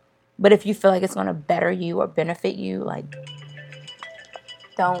 But if you feel like it's going to better you or benefit you, like,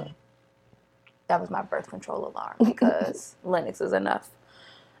 don't. That was my birth control alarm because Linux is enough.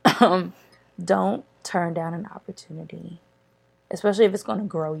 Don't turn down an opportunity, especially if it's going to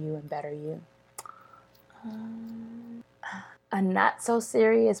grow you and better you. I'm not so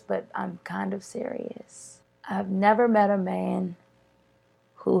serious, but I'm kind of serious. I've never met a man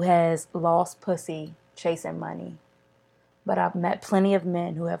who has lost pussy chasing money, but I've met plenty of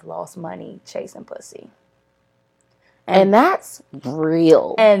men who have lost money chasing pussy. And that's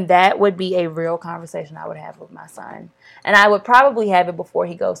real. And that would be a real conversation I would have with my son. And I would probably have it before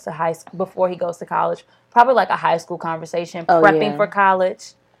he goes to college. Probably like a high school conversation, prepping for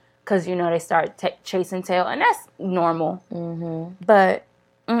college. Because, they start chasing tail. And that's normal. Mm-hmm. But,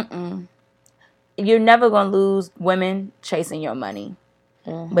 you're never going to lose women chasing your money.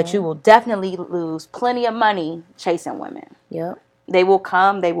 Mm-hmm. But you will definitely lose plenty of money chasing women. Yep. They will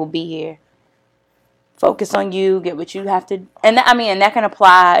come. They will be here. Focus on you. Get what you have to. And that can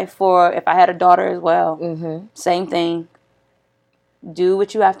apply for if I had a daughter as well. Mm-hmm. Same thing. Do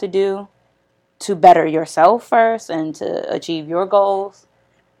what you have to do to better yourself first and to achieve your goals.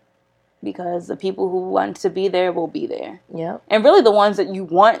 Because the people who want to be there will be there. Yep. And really the ones that you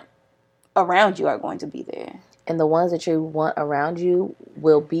want around you are going to be there. And the ones that you want around you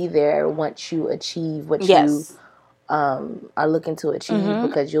will be there once you achieve what you are looking to achieve,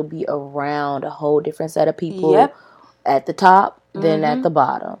 because you'll be around a whole different set of people at the top than at the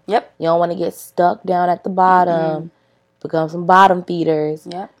bottom. Yep. You don't want to get stuck down at the bottom, become some bottom feeders.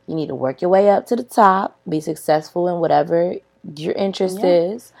 Yep. You need to work your way up to the top, be successful in whatever your interest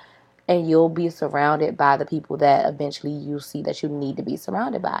is, and you'll be surrounded by the people that eventually you see that you need to be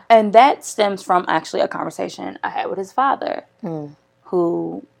surrounded by. And that stems from actually a conversation I had with his father,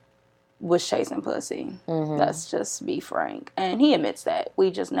 who was chasing pussy. Mm-hmm. Let's just be frank. And he admits that. We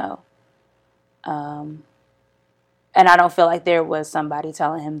just know. And I don't feel like there was somebody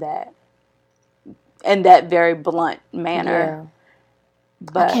telling him that in that very blunt manner. Yeah.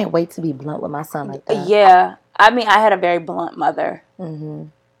 But I can't wait to be blunt with my son like that. Yeah. I had a very blunt mother. Mm-hmm.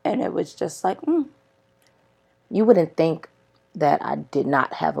 And it was just like, You wouldn't think that I did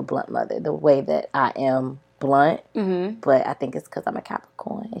not have a blunt mother the way that I am blunt, but I think it's because I'm a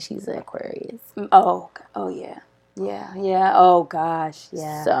Capricorn and she's an Aquarius. Oh yeah. Yeah. Oh gosh,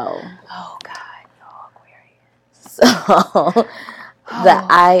 yeah. So, oh God, you're Aquarius. So,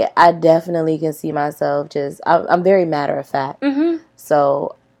 I definitely can see myself I'm very matter of fact. Mm-hmm.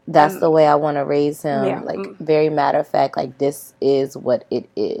 So that's the way I want to raise him, very matter of fact. Like, this is what it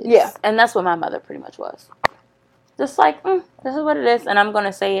is. Yeah, and that's what my mother pretty much was. Just like, this is what it is, and I'm going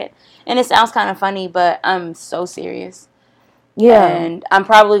to say it. And it sounds kind of funny, but I'm so serious. Yeah. And I'm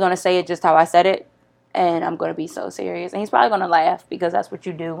probably going to say it just how I said it, and I'm going to be so serious. And he's probably going to laugh, because that's what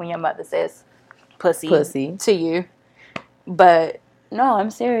you do when your mother says pussy to you. But, no, I'm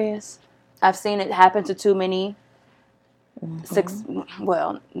serious. I've seen it happen to too many,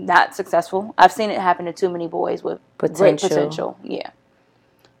 not successful. I've seen it happen to too many boys with great potential. Yeah.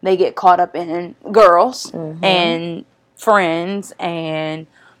 They get caught up in girls and friends and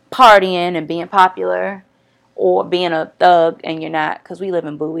partying and being popular, or being a thug, and you're not, because we live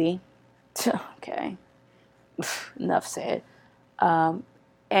in Bowie. Okay. Enough said.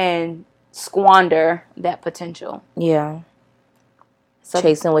 And squander that potential. Yeah. So,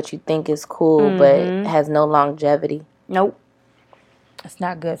 chasing what you think is cool, but has no longevity. Nope. It's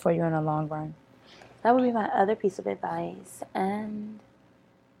not good for you in the long run. That would be my other piece of advice. And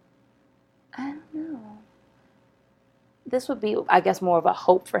I don't know. This would be, I guess, more of a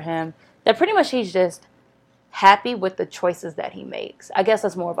hope for him. That pretty much he's just happy with the choices that he makes. I guess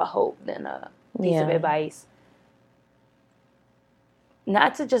that's more of a hope than a piece of advice.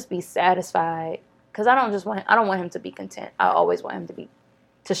 Not to just be satisfied, because I don't want him to be content. I always want him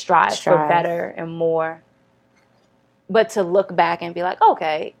to strive for better and more. But to look back and be like,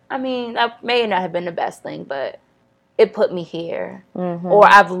 okay, that may not have been the best thing, but it put me here. Mm-hmm. Or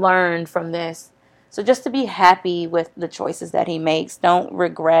I've learned from this. So just to be happy with the choices that he makes. Don't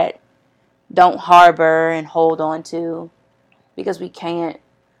regret. Don't harbor and hold on to. Because you can't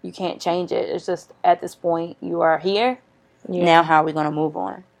change it. It's just, at this point, you are here. Yeah. Now how are we going to move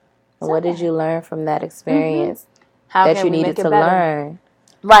on? What did you learn from that experience that you needed to learn?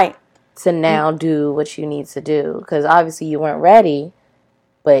 Right. To now do what you need to do. Because obviously you weren't ready,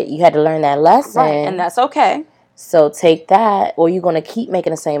 but you had to learn that lesson. Right, and that's okay. So take that, or you're going to keep making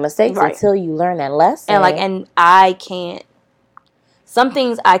the same mistakes until you learn that lesson. And I can't, some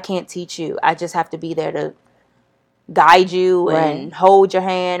things I can't teach you. I just have to be there to guide you and hold your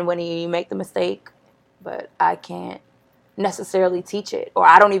hand when you make the mistake. But I can't necessarily teach it, or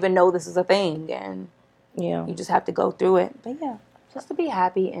I don't even know this is a thing, and you just have to go through it. But yeah, just to be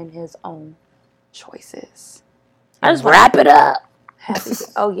happy in his own choices. I just wrap it up.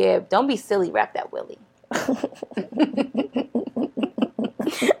 Oh yeah, don't be silly. Wrap that willy.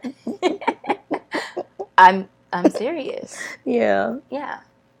 I'm serious. Yeah.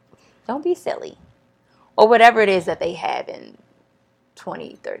 Don't be silly, or whatever it is that they have in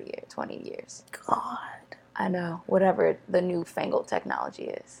 20, 30 years, 20 years. God, I know, whatever the newfangled technology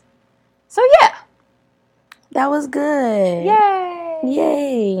is. So yeah, that was good.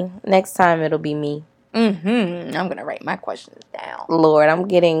 Yay! Next time it'll be me. I'm gonna write my questions down. Lord, I'm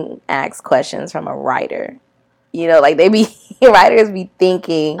getting asked questions from a writer. You know, like writers be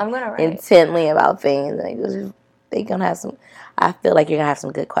thinking intently about things. Like, they gonna have some. I feel like you're gonna have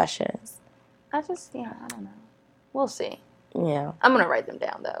some good questions. I don't know. We'll see. Yeah, I'm gonna write them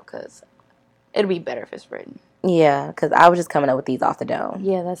down though, because it'll be better if it's written. Yeah, because I was just coming up with these off the dome.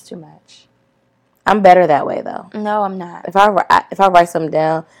 Yeah, that's too much. I'm better that way though. No, I'm not. If I write something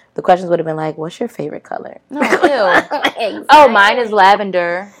down, the questions would have been like, "What's your favorite color?" No, ew. Exactly. Oh, mine is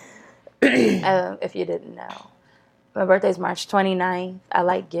lavender. If you didn't know, my birthday's March 29th. I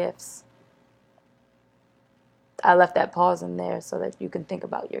like gifts. I left that pause in there so that you can think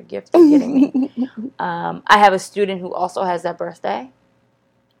about your gift you're getting me. I have a student who also has that birthday.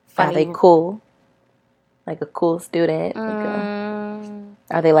 Funny. Are they cool? Like a cool student?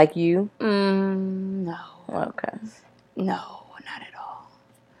 Are they like you? No. Okay. No, not at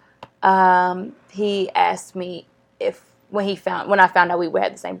all. He asked me when I found out we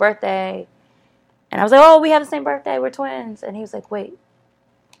had the same birthday, and I was like, "Oh, we have the same birthday. We're twins." And he was like, "Wait,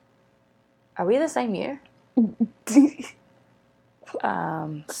 are we the same year?"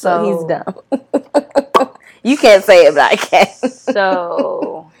 So he's dumb. You can't say it, but I can.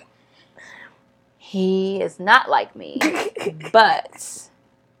 So he is not like me, but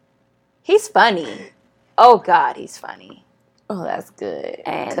he's funny. Oh God, he's funny. Oh, that's good.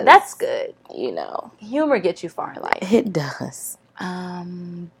 And that's good. You know, humor gets you far in life. It does.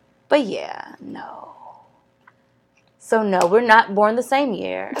 But yeah, no. So no, we're not born the same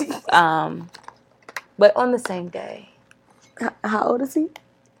year. But on the same day. How old is he?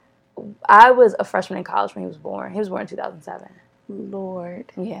 I was a freshman in college when he was born. He was born in 2007.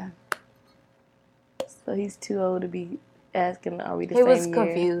 Lord. Yeah. So he's too old to be asking, are we the same year? He was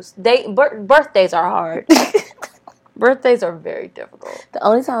confused. Birthdays are hard. Birthdays are very difficult. The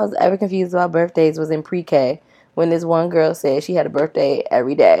only time I was ever confused about birthdays was in pre-K when this one girl said she had a birthday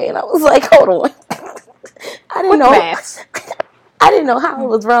every day. And I was like, hold on. I didn't know. Maths. I didn't know how it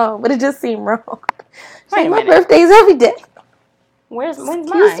was wrong, but it just seemed wrong. Wait, my birthday's every day. When's mine?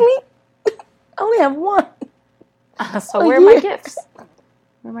 Excuse me? I only have one. So where are my gifts?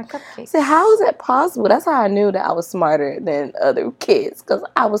 Where are my cupcakes? So how is that possible? That's how I knew that I was smarter than other kids, because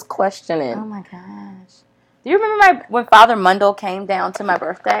I was questioning. Oh my gosh. Do you remember when Father Mundell came down to my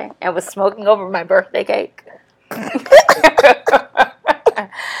birthday and was smoking over my birthday cake?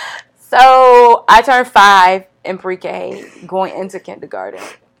 So I turned 5 in pre-K, going into kindergarten,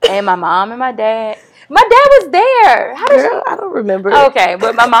 and my mom and my dad was there. I don't remember. Okay,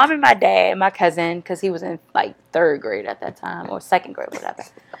 but my mom and my dad, my cousin, because he was in like 3rd grade at that time, or 2nd grade, whatever.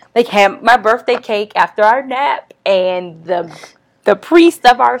 They had my birthday cake after our nap, and the priest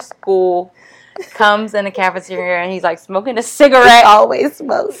of our school comes in the cafeteria and he's like smoking a cigarette. He always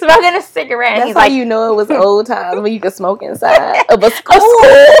smokes. Smoking a cigarette. That's he's how like, you know it was old times when you could smoke inside of a school.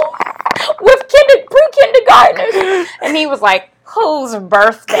 With pre-kindergartners. And he was like, whose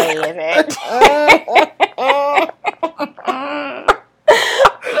birthday is it?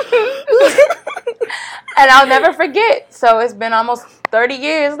 And I'll never forget. So it's been almost 30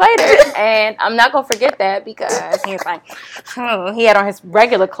 years later, and I'm not going to forget that, because he was like, he had on his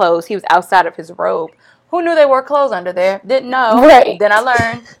regular clothes. He was outside of his robe. Who knew they wore clothes under there? Didn't know. Right. Then I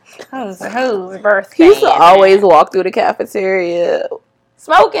learned whose birthday. He used to always walk through the cafeteria.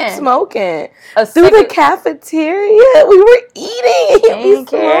 Smoking. Through the cafeteria. We were eating. He was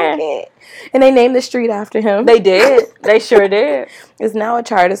smoking. And they named the street after him. They did. They sure did. It's now a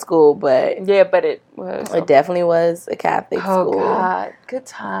charter school, but... Yeah, but it was... It definitely was a Catholic school. Oh, God. Good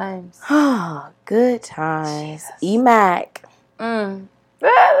times. Oh, good times. EMAC. That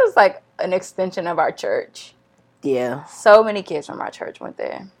was like an extension of our church. Yeah. So many kids from our church went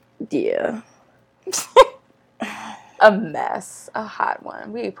there. Yeah. A mess. A hot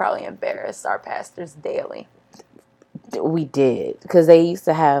one. We probably embarrassed our pastors daily. We did, because they used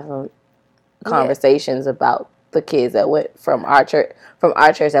to have conversations about the kids that went from our church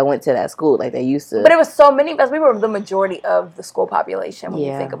that went to that school. Like, they used to. But it was so many of us. We were the majority of the school population when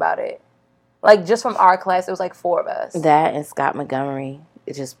you think about it. Like, just from our class, it was like 4 of us. That and Scott Montgomery.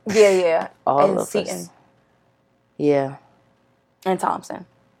 It just... Yeah. All and of Seton. us. Yeah. And Thompson.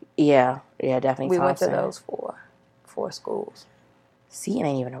 Yeah, definitely we Thompson. We went to those 4 schools. Seton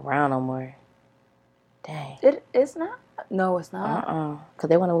ain't even around no more. Dang. It's not? No, it's not. Because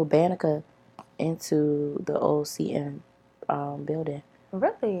they want to move Banneker into the old Seton building.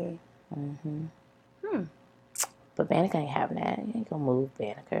 Really? Mm-hmm. But Banneker ain't having that. You ain't gonna move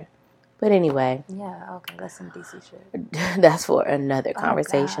Banneker. But anyway. Yeah, okay. That's some DC shit. That's for another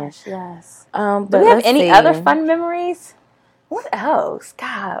conversation. Gosh, yes. But do we have any other fun memories? What else?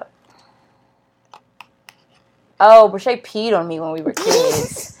 God. Oh, Brashay peed on me when we were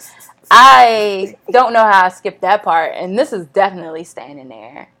kids. I don't know how I skipped that part, and this is definitely staying in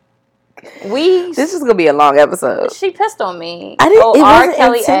there. This is gonna be a long episode. She pissed on me. It wasn't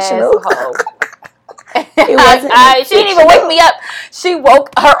Kelly intentional. She didn't even wake me up. She woke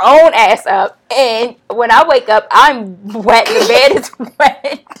her own ass up, and when I wake up, I'm wet. The bed is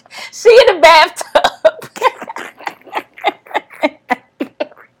wet. She in the bathtub.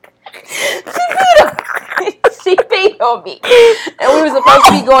 She peed on me, and we were supposed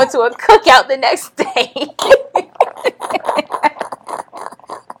to be going to a cookout the next day.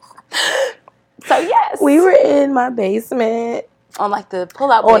 So yes, we were in my basement on like the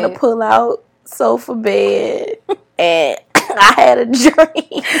pull-out on the pull-out sofa bed, and I had a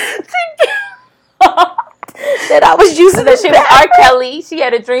dream that I was using that she was R. Kelly. She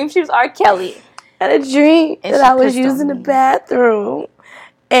had a dream she was R. Kelly. I had a dream that I was using the bathroom,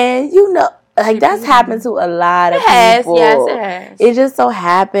 and like, that's happened to a lot of people. Yes, it has. It just so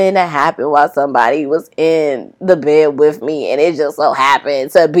happened to happen while somebody was in the bed with me, and it just so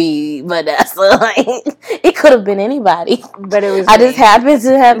happened to be Vanessa. Like, it could have been anybody, but it was. I just happened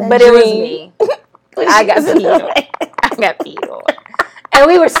to have that But dream. It was me. I got peed on. I got peed on, and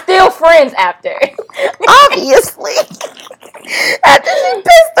we were still friends after. Obviously, after she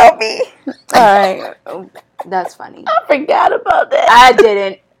pissed on me. All right, that's funny. I forgot about that. I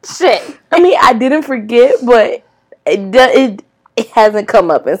didn't. Shit. I mean, I didn't forget, but it hasn't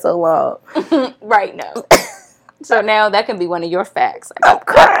come up in so long. Right, no. So now that can be one of your facts. I'm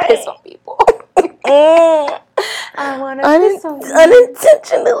crying. I piss on people. I want to piss on you.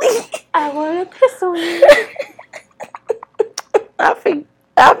 Unintentionally. I want to piss on you.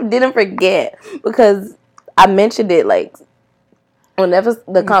 I didn't forget because I mentioned it like whenever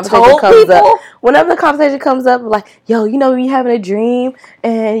the conversation comes up, like, yo, when you're having a dream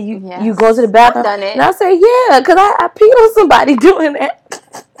and you go to the bathroom, I've done it. And I say, yeah, because I peed on somebody doing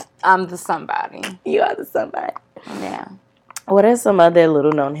that. I'm the somebody. You are the somebody. Yeah. What are some other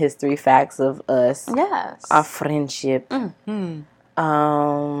little known history facts of us? Yes. Our friendship. Mm-hmm.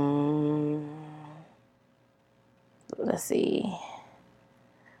 Let's see.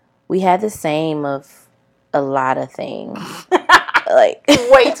 We had the same of a lot of things. Like,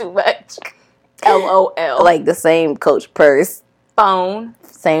 way too much. LOL. Like the same Coach purse.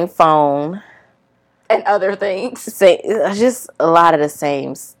 Same phone. And other things. Just a lot of the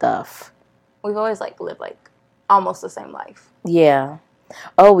same stuff. We've always lived almost the same life. Yeah.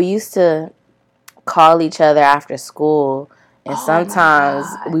 Oh, we used to call each other after school, and sometimes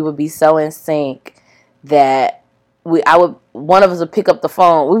we would be so in sync that one of us would pick up the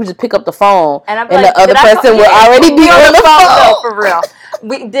phone. We would just pick up the phone, and the other person would already be on the phone. No, for real.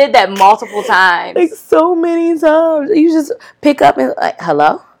 We did that multiple times. Like, so many times. You just pick up and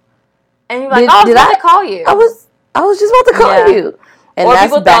hello? And you're like, I was about to call you. I was just about to call you. And or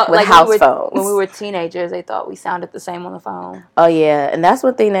that's back with house phones. When we were teenagers, they thought we sounded the same on the phone. Oh, yeah. And that's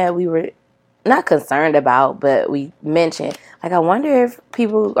one thing that we were not concerned about, but we mentioned. Like, I wonder if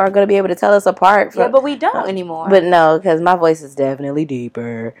people are going to be able to tell us apart. Yeah, but we don't anymore. But no, because my voice is definitely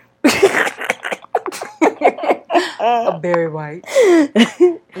deeper. Very white.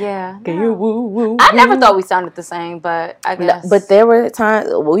 Yeah. Can you woo woo? I never thought we sounded the same, but I guess. No, but there were times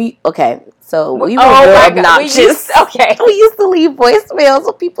we were real obnoxious. We used to leave voicemails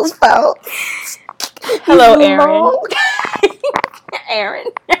on people's phones. Hello, Aaron. Aaron.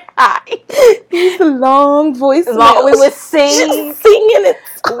 Hi. These long voicemails. We would sing. Just singing it.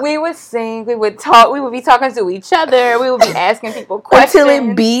 We would sing. We would talk. We would be talking to each other. We would be asking people questions.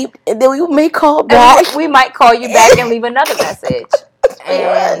 Until it beeped, and then we may call back. We might call you back and leave another message.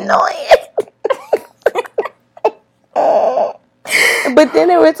 And annoying. But then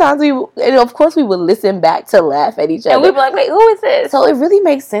there were times of course we would listen back to laugh at each other. And we'd be like, wait, who is this? So it really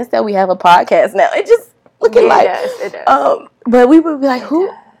makes sense that we have a podcast now. It just looking like. Yes, it does. But we would be like, who?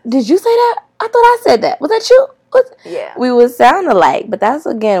 Did you say that? I thought I said that. Was that you? Yeah. We would sound alike, but that's,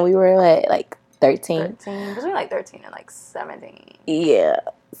 again, we were like 13. Between like 13 and like 17. Yeah.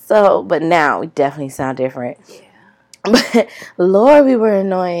 So, but now we definitely sound different. Yeah. But, Lord, we were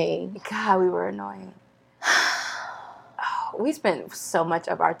annoying. God, we were annoying. We spent so much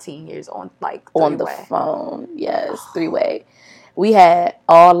of our teen years on like three-way. On the phone. Yes, 3-way. We had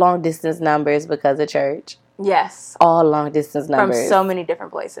all long distance numbers because of church. Yes. All long distance numbers. From so many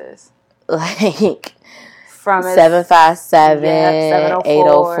different places. Like from 757,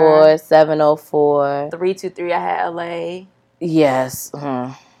 804, 704. 323, I had LA. Yes.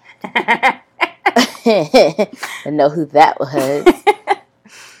 I know who that was.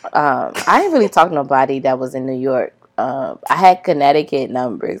 I didn't really talk to nobody that was in New York. I had Connecticut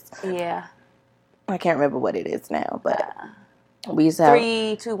numbers. Yeah. I can't remember what it is now, but we used to have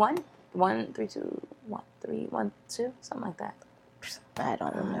 321, 132, 312, something like that. I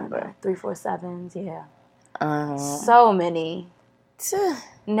don't remember. 347s, yeah. So many.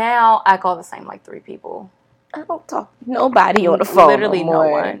 Now I call the same like 3 people. I don't talk to nobody on the phone. Literally no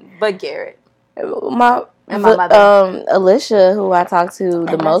one. But Garrett. My mother. Alicia, who I talk to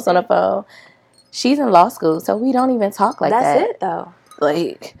the most on the phone, she's in law school, so we don't even talk like that. That's it though.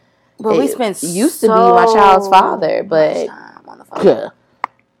 Like, but we spent used to be my child's father, but much time on the phone.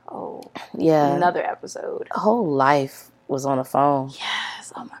 Oh, yeah. Another episode. A whole life was on the phone.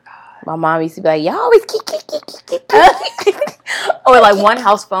 Yes. Oh my God. My mom used to be like, y'all always keep. Or like one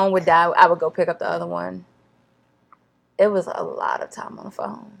house phone would die, I would go pick up the other one. It was a lot of time on the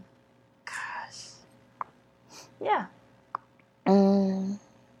phone. Gosh. Yeah.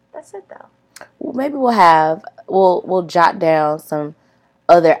 That's it though. Well, maybe we'll jot down some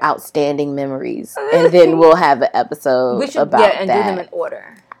other outstanding memories, and then we'll have an episode about that. And do them in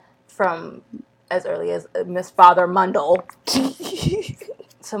order, from as early as Miss Father Mundle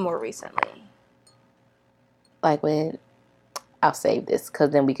to more recently. Like when I'll save this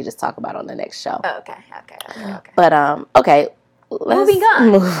because then we could just talk about it on the next show. Oh, okay. But okay, let's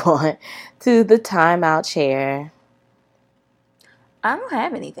move on to the timeout chair. I don't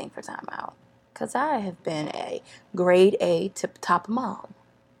have anything for timeout because I have been a grade A tip-top mom.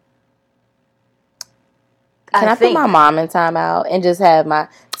 Can I put my mom in timeout and just have my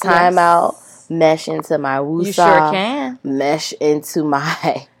timeout mesh into my woosah? You sure can. Mesh into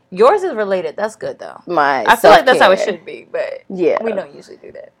my... Yours is related. That's good, though. I feel like that's how it should be, but we don't usually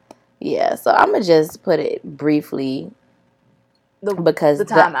do that. Yeah, so I'm going to just put it briefly because the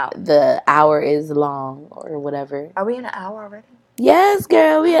timeout. The hour is long or whatever. Are we in an hour already? Yes,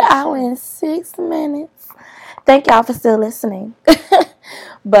 girl. We're an hour and 6 minutes. Thank y'all for still listening.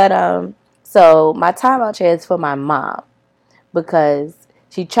 But, so my timeout chair is for my mom because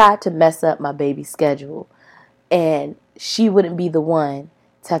she tried to mess up my baby's schedule and she wouldn't be the one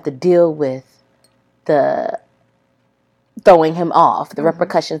to have to deal with the throwing him off, the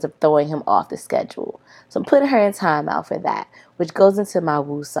repercussions of throwing him off the schedule. So I'm putting her in timeout for that, which goes into my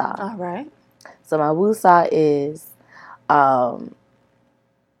woosah. All right. So my woosah is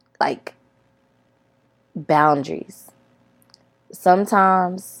like boundaries.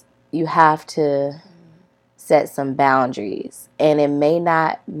 Sometimes you have to set some boundaries, and it may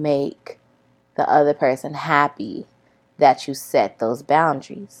not make the other person happy that you set those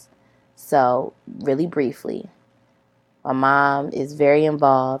boundaries. So really briefly, my mom is very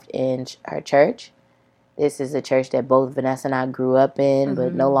involved in her church. This is a church that both Vanessa and I grew up in,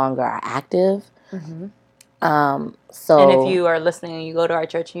 but no longer are active. So, and if you are listening and you go to our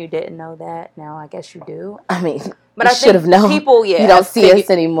church and you didn't know that, now I guess you do. I mean, but I should have known. People, you don't see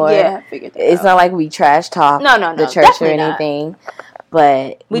us anymore. Yeah, I figured that it's not like we trash talk the church or anything,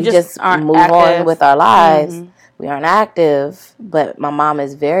 but we just move on with our lives. We aren't active, but my mom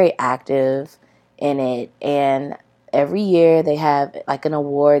is very active in it, and every year they have like an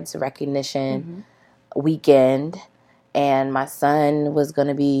awards recognition weekend, and my son was going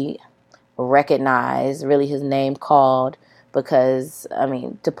to be recognized, really his name called, because, I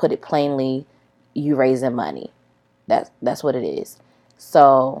mean, to put it plainly, you raising money. That's what it is.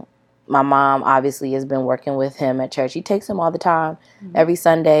 So my mom obviously has been working with him at church. She takes him all the time. Every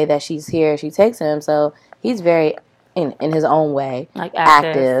Sunday that she's here, she takes him. So he's very, in his own way, like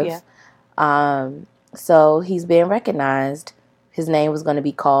active. Yeah. So he's being recognized. His name was going to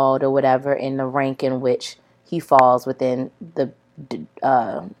be called or whatever in the rank in which he falls within the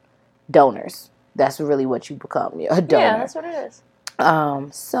donors. That's really what you become. You're a donor. Yeah, that's what it is.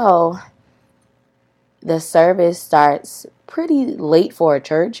 So the service starts pretty late for a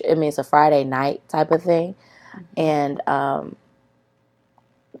church. I mean, it's a Friday night type of thing. And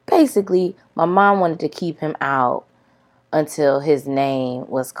basically, my mom wanted to keep him out until his name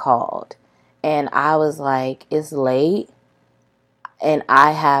was called. And I was like, it's late and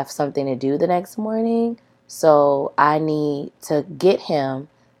I have something to do the next morning. So I need to get him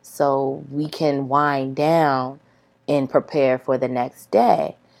so we can wind down and prepare for the next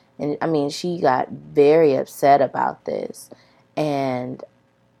day. And I mean, she got very upset about this. And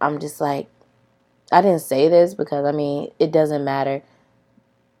I'm just like, I didn't say this because, I mean, it doesn't matter.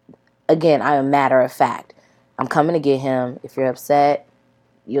 Again, I'm a matter of fact. I'm coming to get him. If you're upset,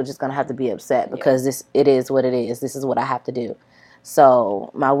 you're just going to have to be upset because it is what it is. This is what I have to do.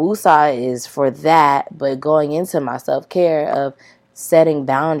 So my woosah is for that, but going into my self-care of setting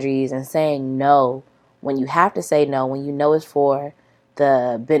boundaries and saying no when you have to say no, when you know it's for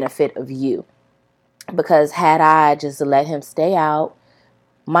the benefit of you. Because had I just let him stay out,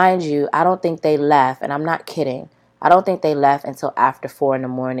 mind you, I don't think they left, and I'm not kidding. I don't think they left until after 4 in the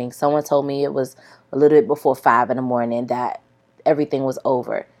morning. Someone told me it was a little bit before 5 in the morning that everything was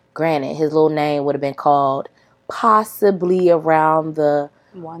over. Granted, his little name would have been called possibly around the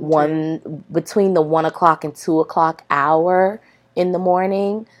between the 1 o'clock and 2 o'clock hour in the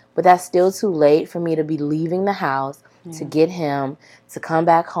morning. But that's still too late for me to be leaving the house to get him to come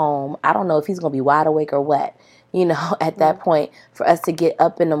back home. I don't know if he's going to be wide awake or what, at that point for us to get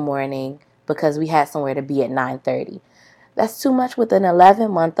up in the morning because we had somewhere to be at 9:30. That's too much with an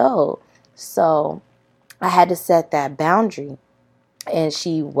 11-month-old. So I had to set that boundary. And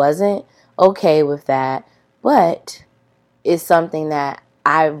she wasn't okay with that. But it's something that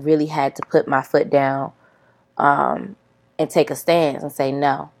I really had to put my foot down and take a stance and say,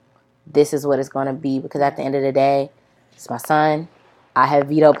 no, this is what it's going to be. Because at the end of the day, it's my son. I have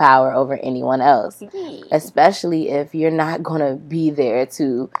veto power over anyone else. Especially if you're not going to be there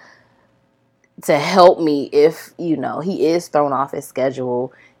to help me if, he is thrown off his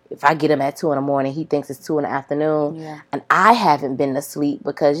schedule. If I get him at 2 in the morning, he thinks it's 2 in the afternoon. Yeah. And I haven't been asleep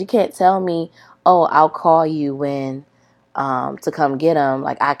because you can't tell me, oh, I'll call you when to come get him.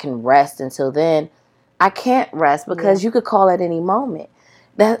 Like, I can rest until then. I can't rest because you could call at any moment.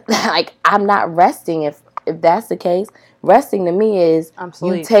 That like, I'm not resting if that's the case. Resting to me is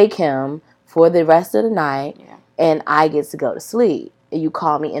you take him for the rest of the night and I get to go to sleep. You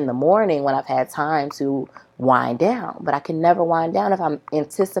call me in the morning when I've had time to wind down. But I can never wind down if I'm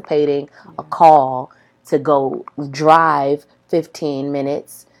anticipating a call to go drive 15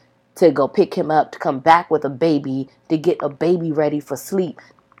 minutes to go pick him up, to come back with a baby, to get a baby ready for sleep.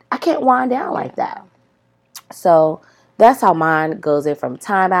 I can't wind down like that. So that's how mine goes in from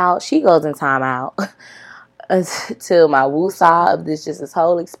timeout. She goes in timeout to my woosah of this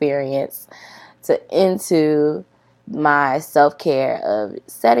whole experience into my self-care of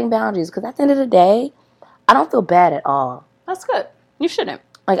setting boundaries. Because at the end of the day, I don't feel bad at all. That's good. You shouldn't.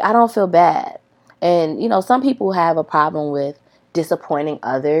 Like, I don't feel bad. And, some people have a problem with disappointing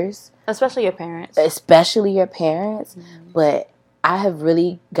others. Especially your parents. Mm-hmm. But I have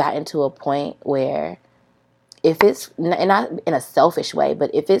really gotten to a point where if it's, and not in a selfish way,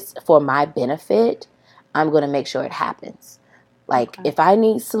 but if it's for my benefit, I'm going to make sure it happens. Like, if I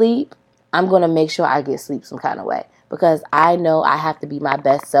need sleep, I'm going to make sure I get sleep some kind of way. Because I know I have to be my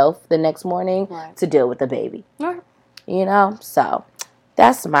best self the next morning to deal with the baby. Right. So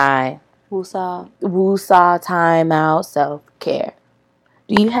that's my woosah timeout self-care.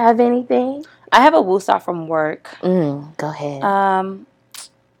 Do you have anything? I have a woosah from work. Go ahead.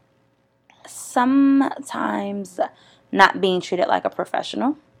 Sometimes not being treated like a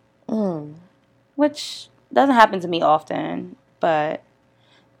professional. Which doesn't happen to me often, but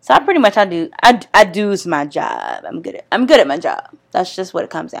so I do my job. I'm good at my job. That's just what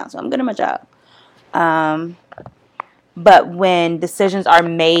it comes down to. I'm good at my job. But when decisions are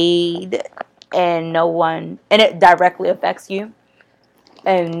made and it directly affects you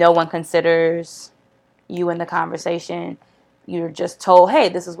and no one considers you in the conversation, you're just told, hey,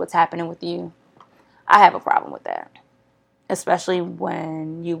 this is what's happening with you. I have a problem with that. Especially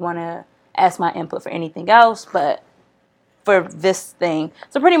when you want to ask my input for anything else, but for this thing.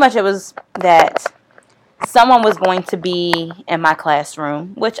 So pretty much it was that someone was going to be in my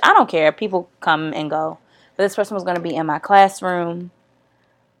classroom, which I don't care. People come and go. But this person was going to be in my classroom.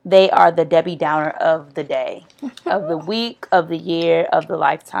 They are the Debbie Downer of the day, of the week, of the year, of the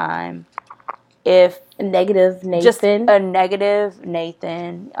lifetime. If negative Nathan. Just a negative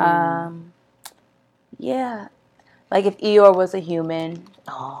Nathan. Yeah. Like if Eeyore was a human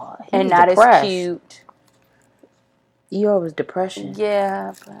and not depressed. As cute. Eeyore was depression.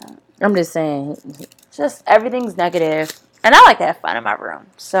 Yeah, but I'm just saying. Just everything's negative. And I like to have fun in my room.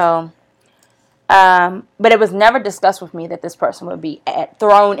 So But it was never discussed with me that this person would be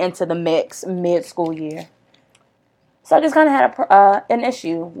thrown into the mix mid-school year. So I just kind of had an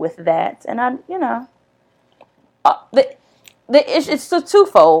issue with that. And it's a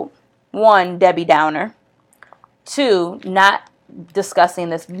twofold. One, Debbie Downer. Two, not discussing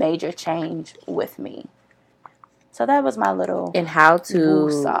this major change with me. So that was my little and how to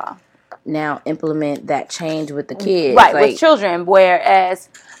woosah. Now implement that change with the kids. Right, with children. Whereas,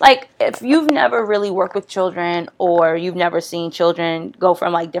 if you've never really worked with children or you've never seen children go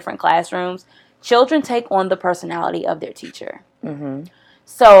from, different classrooms, children take on the personality of their teacher. Mm-hmm.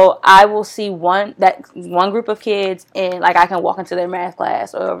 So I will see one group of kids and, I can walk into their math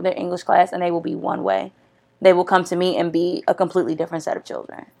class or their English class and they will be one way. They will come to me and be a completely different set of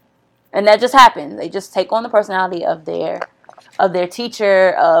children. And that just happens. They just take on the personality of their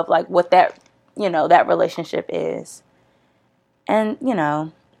teacher, of what that, that relationship is. And,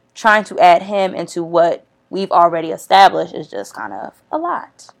 trying to add him into what we've already established is just kind of a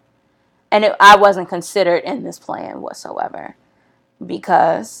lot. And I wasn't considered in this plan whatsoever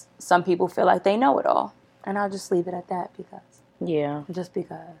because some people feel like they know it all. And I'll just leave it at that just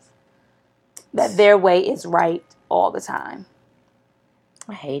because that their way is right all the time.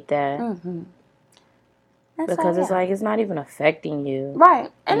 I hate that. Mm-hmm. Because it's not even affecting you. Right.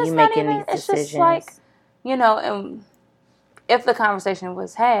 And it's you making even, these decisions. It's just and if the conversation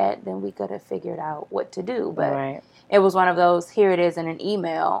was had, then we could have figured out what to do. But it was one of those, here it is in an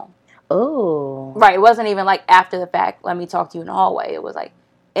email. Oh. Right. It wasn't even after the fact, let me talk to you in the hallway. It was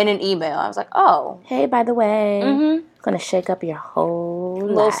in an email. I was like, oh. Hey, by the way, I'm going to shake up your whole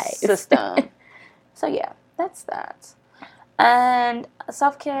little system. So, yeah, that's that. And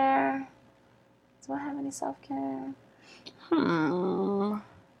self-care. Do I have any self-care?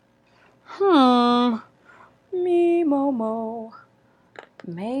 Me, Momo.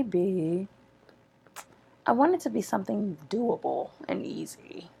 Maybe. I want it to be something doable and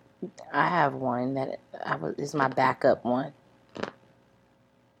easy. I have one that is my backup one.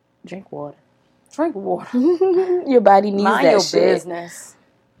 Drink water. Drink water. Your body needs mind that your shit. Business.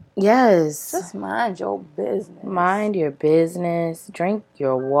 Yes. Just mind your business. Mind your business. Drink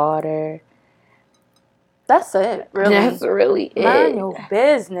your water. That's it, really. That's really it. Mind your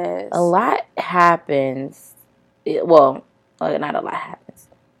business. A lot happens. Not a lot happens.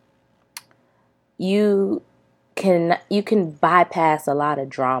 You can bypass a lot of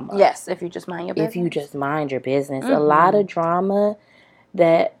drama. Yes, if you just mind your business. If you just mind your business. Mm-hmm. A lot of drama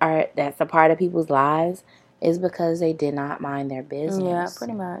that's a part of people's lives is because they did not mind their business. Yeah,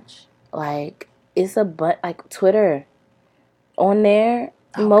 pretty much. It's Twitter. On there,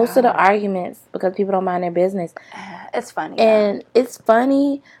 most of the arguments, because people don't mind their business. It's funny. And it's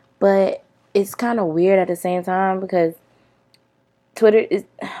funny, but it's kind of weird at the same time because Twitter is,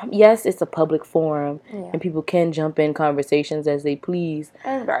 yes, it's a public forum and people can jump in conversations as they please.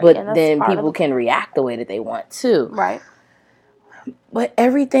 But then people can react the way that they want to. Right. But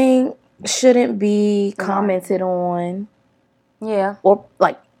everything shouldn't be commented on. Yeah. Or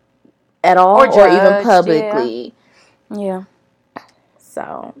at all or even publicly. Yeah.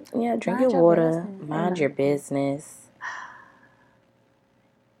 So, drink your water, mind your business.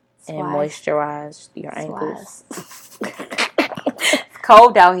 And moisturize your ankles. It's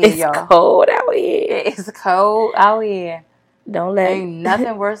cold out here, y'all. It's cold out here. It's cold out here. Ain't Ain't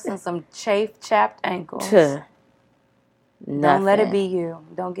nothing worse than some chapped ankles. Don't let it be you.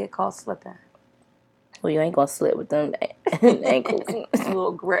 Don't get caught slipping. Well, you ain't gonna slip with them ankles. A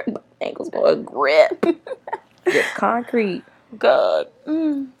little grip. Ankles gonna grip. Get concrete. God.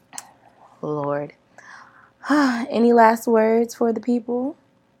 Lord. Any last words for the people?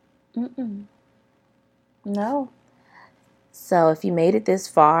 No. So if you made it this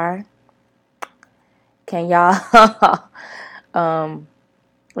far, can y'all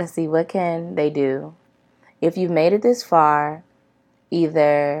let's see, what can they do? If you've made it this far,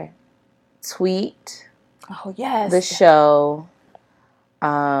 either tweet the show.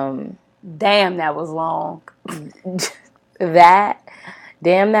 Damn, that was long.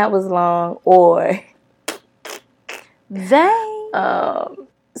 Damn, that was long. Or dang.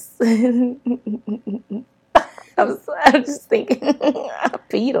 I'm just thinking, I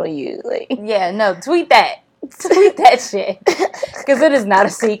peed on you. Yeah, no, tweet that. Tweet that shit. Because it is not a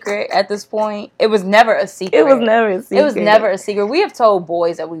secret at this point. It was never a secret. It was never a secret. We have told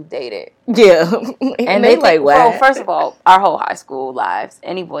boys that we've dated. Yeah. And they think, well, first of all, our whole high school lives,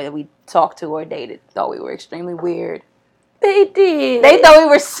 any boy that we talked to or dated thought we were extremely weird. They did. They thought we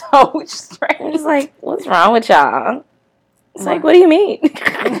were so strange. It's what's wrong with y'all? It's what do you mean?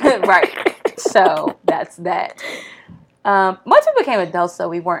 Right. So, that's that. Once we became adults, though,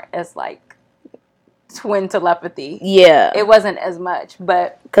 we weren't as, twin telepathy. Yeah. It wasn't as much,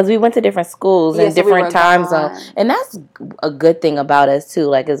 but... Because we went to different schools and different time zones. And that's a good thing about us, too.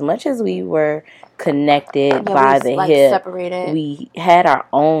 Like, as much as we were connected by the hip, separated. We had our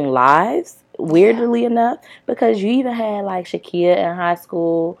own lives. Weirdly enough, because you even had like Shakia in high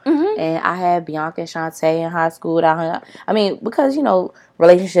school, and I had Bianca and Shantae in high school. I mean, because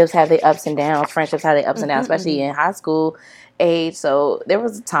relationships have their ups and downs, friendships have their ups and downs, especially in high school age. So there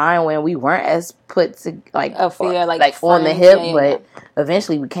was a time when we weren't as put to like on the hip, but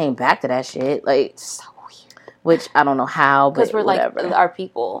eventually we came back to that shit. Like, so weird. Which I don't know how, but because we're whatever. Like our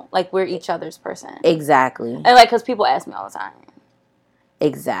people, like we're each other's person. Exactly, and like because people ask me all the time.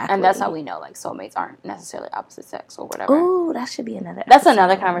 Exactly. And that's how we know, like, soulmates aren't necessarily opposite sex or whatever. Ooh, that should be another That's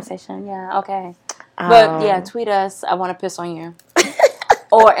another conversation. Yeah, okay. But, yeah, tweet us. I want to piss on you.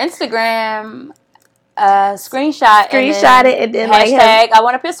 Or Instagram, screenshot it and then hashtag, I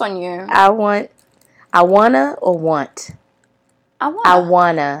want to piss on you. I wanna or want? I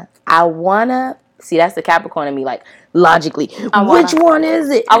wanna. See, that's the Capricorn in me, like, logically. Which one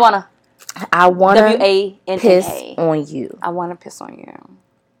is it? I wanna WANNA. Piss on you. I want to piss on you.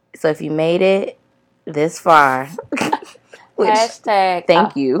 So if you made it this far, hashtag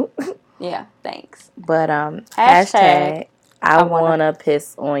thank you. Yeah, thanks. But hashtag I wanna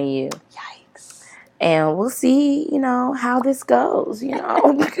piss on you. Yikes. And we'll see, how this goes.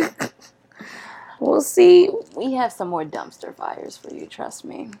 We'll see. We have some more dumpster fires for you. Trust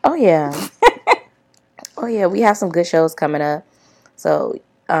me. Oh yeah. Oh yeah. We have some good shows coming up. So.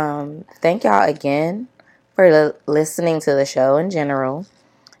 Thank y'all again for listening to the show in general.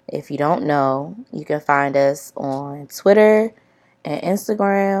 If you don't know, you can find us on Twitter and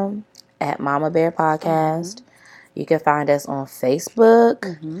Instagram at Mama Bear Podcast. You can find us on Facebook,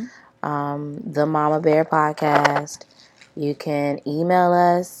 The Mama Bear Podcast. You can email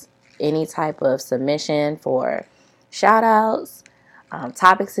us any type of submission for shout outs,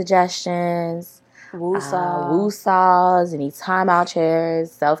 topic suggestions, woo-saws, any timeout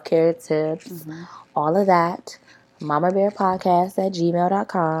chairs, self-care tips, all of that.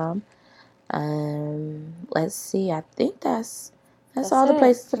 MamaBearPodcast@gmail.com. Let's see. I think that's all the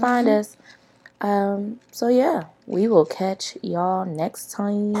places to find us. So yeah, we will catch y'all next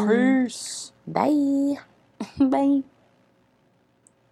time. Peace. Bye. Bye.